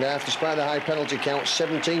the second half, despite the high penalty count,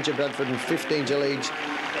 17 to Bradford and 15 to Leeds.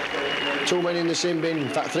 2 men in the sin bin, in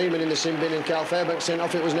fact 3 men in the sin bin, and Carl Fairbank sent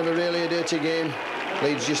off. It was never really a dirty game.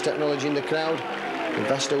 Leeds just acknowledging the crowd, and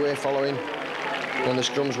vast away following, and the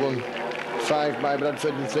scrums won 5 by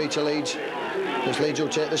Bradford and 3 to Leeds. As Leeds will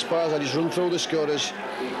take the spoils. I just run through the scorers.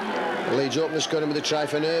 Leeds opened the scoring with a try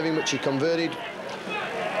for Irving, which he converted.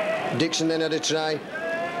 Dixon then had a try.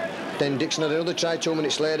 Then Dixon had another try 2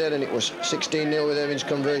 minutes later, and it was 16-0 with Irving's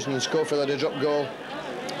conversion, and Schofield had a drop goal.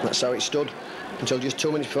 That's how it stood until just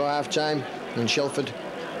 2 minutes before half-time, and Shelford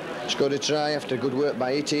scored a try after good work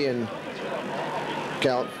by Itty and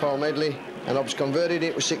Paul Medley, and Hobbs converted.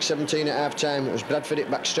 It was 6-17 at half-time. It was Bradford hit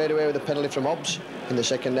back straight away with a penalty from Hobbs in the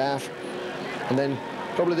second half. And then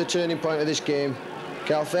probably the turning point of this game,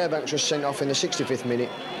 Carl Fairbanks was sent off in the 65th minute,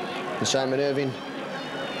 and Simon Irving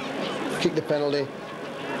kicked the penalty,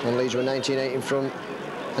 and Leeds were 19-8 in front.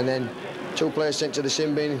 And then 2 players sent to the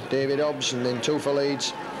sin bin, David Hobbs, and then 2 for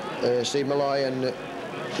Leeds, Steve Malloy and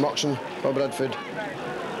Moxon for Bradford.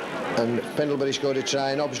 And Pendlebury scored a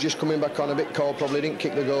try, and Hobbs just coming back on a bit cold, probably didn't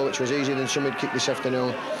kick the goal, which was easier than some had kicked this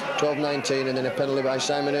afternoon. 12-19, and then a penalty by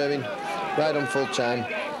Simon Irving right on full time.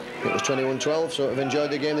 It was 21-12, so I've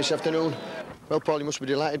enjoyed the game this afternoon. Well, Paul, you must be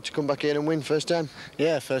delighted to come back here and win first time.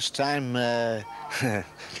 Yeah, first time.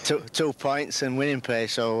 2 points and winning pay,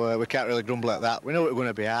 so we can't really grumble at that. We know it was going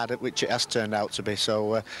to be hard, which it has turned out to be,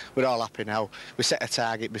 so we're all happy now. We set a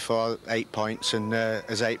target before 8 points, and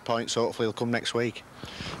as 8 points hopefully will come next week.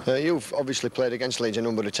 You've obviously played against Leeds a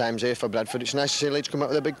number of times here for Bradford. It's nice to see Leeds come out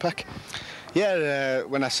with a big pack. Yeah,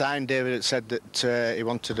 when I signed, David had said that he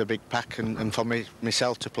wanted a big pack, and for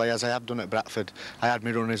myself to play as I have done at Bradford. I had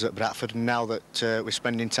my runners at Bradford, and now that we're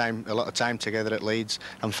spending a lot of time together at Leeds,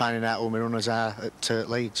 I'm finding out who my runners are at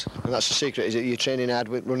Leeds. And that's the secret, is it? You're training hard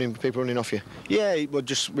with people running off you? Yeah,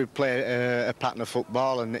 we play a pattern of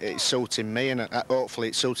football, and it's suiting me, and hopefully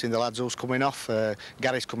it's suiting the lads who's coming off.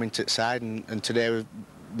 Garry's coming to the side, and today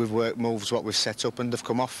we've worked moves what we've set up, and they've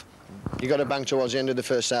come off. You got a bang towards the end of the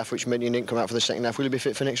first half, which meant you didn't come out for the second half. Will you be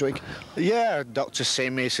fit for next week? Yeah, doctor's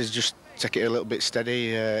saying me, he says just take it a little bit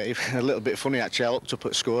steady. A little bit funny actually. I looked up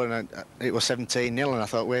at score and it was 17-0, and I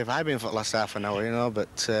thought, where have I been for the last half an hour, you know?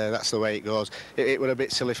 But that's the way it goes. It was a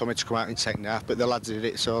bit silly for me to come out in second half, but the lads did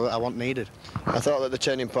it, so I wasn't needed. I thought that the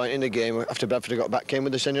turning point in the game after Bradford got back came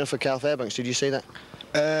with the sending off for Carl Fairbanks. Did you see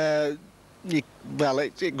that? Well,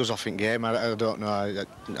 it goes off in game. I don't know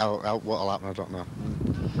what'll happen. I don't know.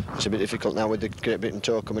 It's a bit difficult now with the Great Britain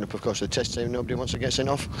tour coming up, of course, the test team. Nobody wants to get sent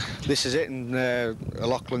off. This is it, and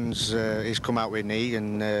Loughlin's he's come out with a knee,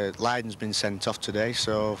 and Lydon's been sent off today,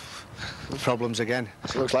 so problems again.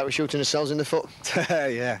 So it looks like we're shooting ourselves in the foot.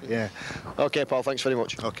 Yeah. OK, Paul, thanks very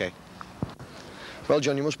much. OK. Well,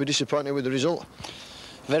 John, you must be disappointed with the result.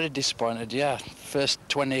 Very disappointed, yeah. First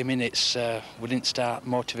 20 minutes we didn't start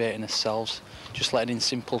motivating ourselves, just letting in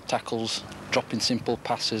simple tackles, dropping simple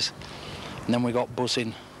passes, and then we got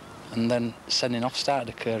buzzing, and then sending off started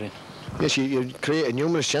occurring. Yes, you created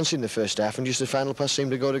numerous chances in the first half, and just the final pass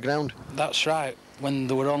seemed to go to ground. That's right. When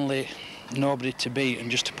there were only nobody to beat and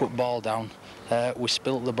just to put ball down, we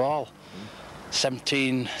spilt the ball.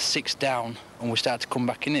 17-6 down, and we started to come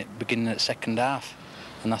back in it, beginning at second half.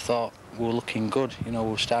 And I thought we were looking good. You know,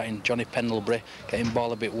 we were starting Johnny Pendlebury, getting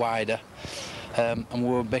ball a bit wider, and we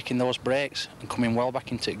were making those breaks and coming well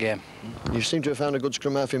back into the game. You seem to have found a good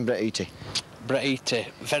scrum half in Brett Eatty. Brett Eatty,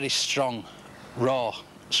 very strong, raw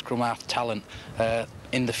scrum half talent.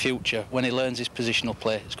 In the future, when he learns his positional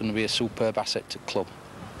play, it's going to be a superb asset to the club.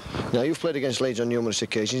 Now, you've played against Leeds on numerous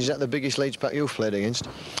occasions. Is that the biggest Leeds pack you've played against?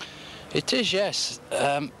 It is, yes.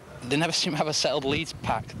 They never seem to have a settled Leeds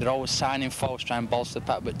pack. They're always signing forwards, trying to bolster the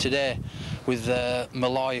pack. But today, with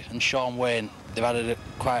Malloy and Sean Wayne, they've added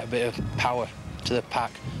quite a bit of power to the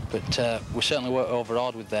pack. But we certainly weren't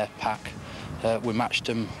overawed with their pack. We matched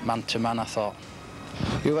them man to man, I thought.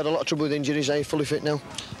 You've had a lot of trouble with injuries. Are you fully fit now?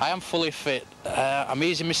 I am fully fit. I'm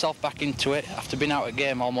easing myself back into it. After being out of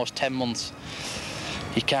game almost 10 months,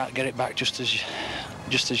 you can't get it back just as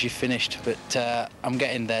you finished. But I'm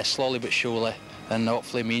getting there slowly but surely. And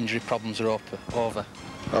hopefully my injury problems are over.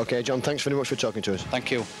 OK, John, thanks very much for talking to us.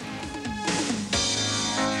 Thank you.